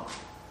problem.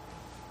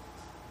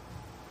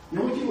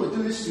 The only people that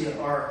do this to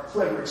you are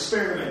clever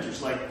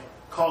experimenters like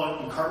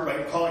Collett and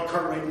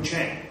Cartwright and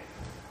Chang,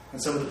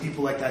 and some of the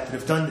people like that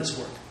have done this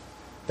work.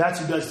 That's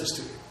who does this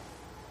to you.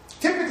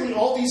 Typically,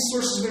 all these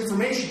sources of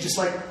information, just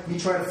like me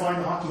trying to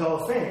find the Hockey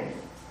Hall of Fame,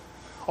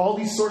 all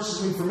these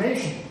sources of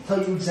information tell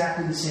you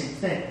exactly the same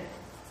thing.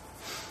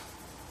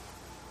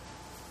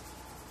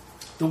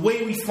 The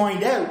way we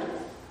find out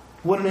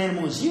what an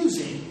animal is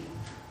using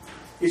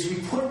is we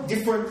put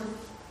different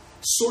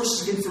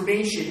sources of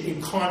information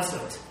in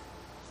conflict.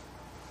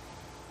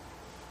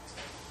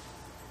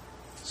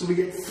 So we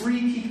get 3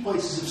 key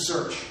places of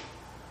search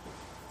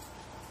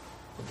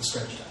with the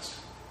stretch test.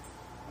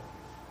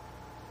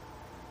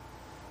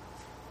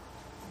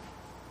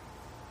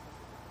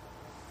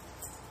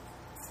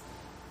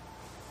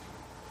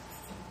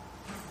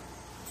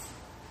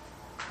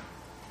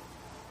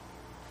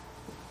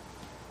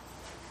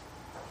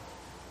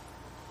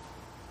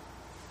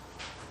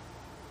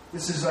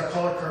 This is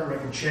Collett,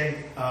 Cartwright, and Chang,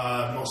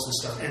 most of the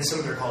stuff, and some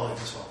of their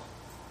colleagues as well.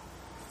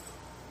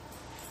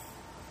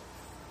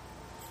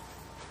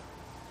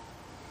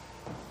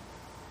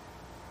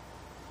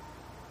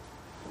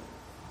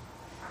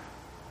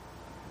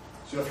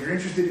 So if you're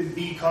interested in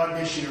bee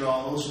cognition at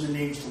all, those are the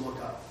names to look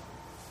up.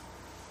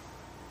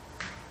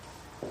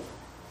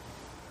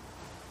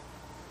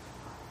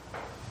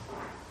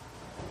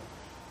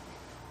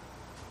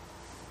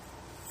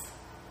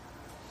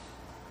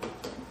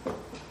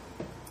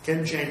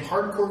 Ken Chang,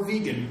 hardcore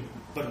vegan,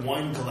 but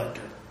wine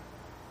collector.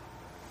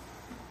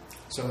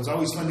 So it was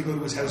always fun to go to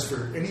his house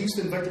and he used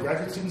to invite the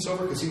graduate students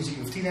over because he was at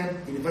U of T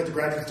then. He'd invite the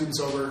graduate students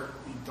over.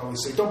 He'd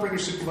always say, don't bring your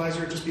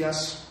supervisor, just be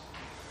us.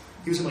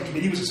 He was in my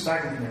committee, he was his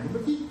faculty member,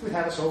 but he would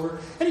have us over.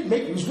 And he'd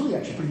make, he was really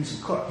actually a pretty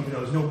decent cook, even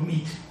though there was no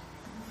meat.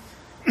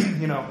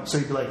 So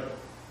he'd be like,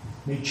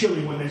 made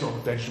chili one day, all the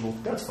vegetable,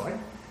 that's fine.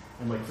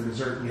 And like for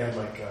dessert, we had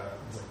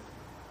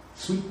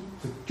sweet,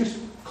 just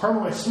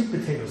caramelized sweet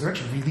potatoes. They're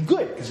actually really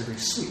good because they're very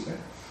sweet, right?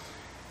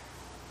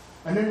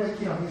 And then, like,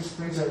 he just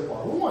brings out a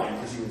bottle of wine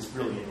because he was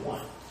really into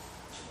wine. And,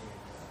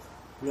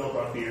 we all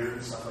brought beer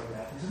and stuff like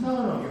that. He said,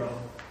 no,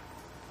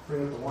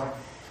 bring out the wine.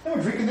 And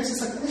we're drinking this.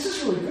 It's like, this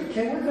is really good,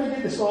 Ken. Where can I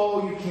get this?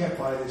 Oh, you can't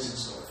buy this in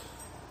stores.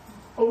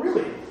 Oh,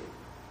 really?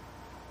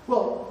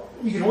 Well,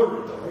 you can order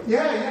it, though, right?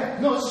 Yeah.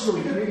 No, this is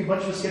really good. Maybe a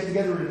bunch of us get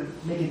together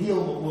and make a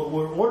deal.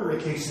 We'll order a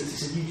case of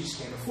this. He said, you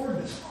just can't afford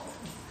this.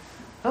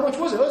 How much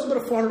was it? It was about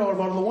a $400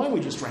 bottle of wine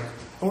we just drank.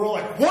 And we're all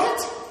like,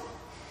 what?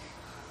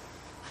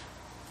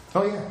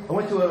 Oh, yeah. I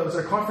went to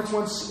a conference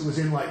once. It was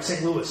in, like,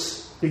 St.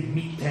 Louis, big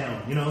meat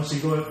town, So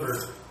you go out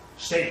for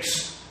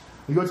steaks.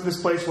 We go to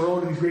this place. We're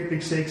ordering these great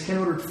big steaks. Ken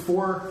ordered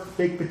 4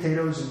 baked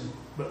potatoes and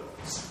about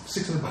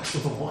 $600 worth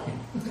of wine.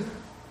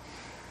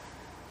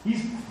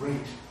 He's great.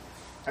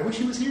 I wish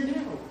he was here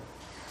now.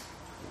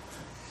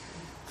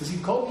 Because he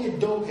called me a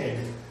doughhead.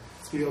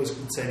 That's what he always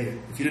would say.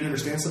 If you didn't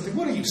understand something,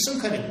 what are you, some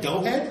kind of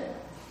doughhead?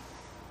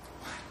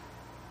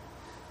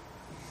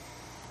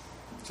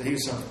 So he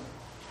was something.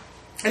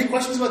 Any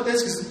questions about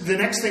this? Because the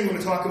next thing we're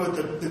going to talk about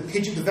the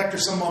vector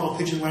sum model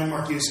pigeon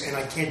landmark use, and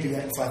I can't do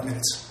that in 5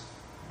 minutes.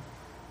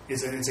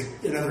 It's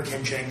another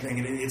Ken Chang thing,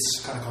 and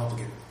it's kind of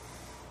complicated.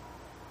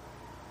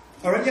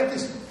 All right, yeah,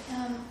 please.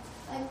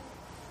 I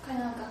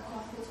kind of got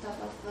confused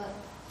about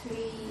the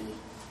 3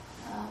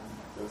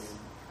 those.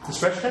 The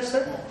stretch test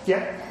there?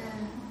 Yeah.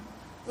 And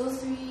those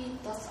 3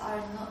 dots are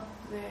not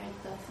where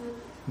the food.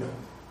 No.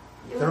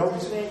 They're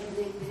always where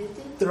they built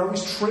it. They're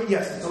always trained.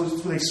 Yes,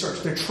 that's where they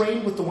search. They're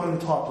trained with the one on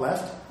the top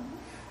left.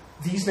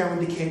 Mm-hmm. These now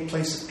indicate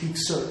place of peak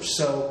search.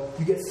 So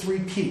you get 3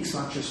 peaks,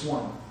 not just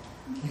one.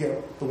 Mm-hmm. You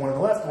get the one on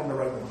the left, one on the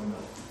right, one on the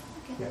middle.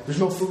 Okay. Yeah, there's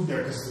no food there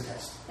because it's a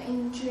test. But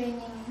in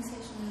training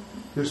session,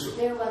 there's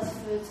there was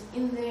food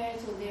in there,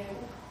 so there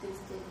this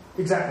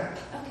did.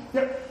 Exactly.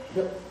 Okay.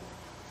 Yep.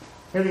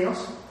 Anything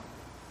else?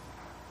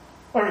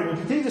 All right, we'll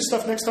continue this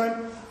stuff next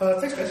time.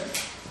 Thanks, guys.